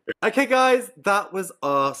too. Okay, guys, that was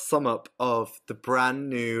our sum up of the brand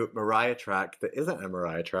new Mariah track that isn't a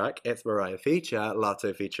Mariah track. It's Mariah feature,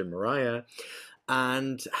 Latto feature Mariah,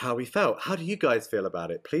 and how we felt. How do you guys feel about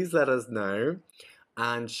it? Please let us know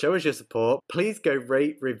and show us your support. Please go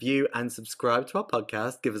rate, review, and subscribe to our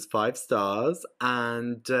podcast. Give us 5 stars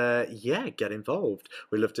and get involved.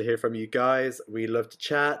 We love to hear from you guys. We love to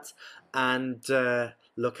chat and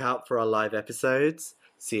look out for our live episodes.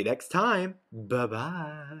 See you next time.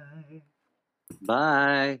 Bye-bye.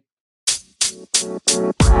 Bye.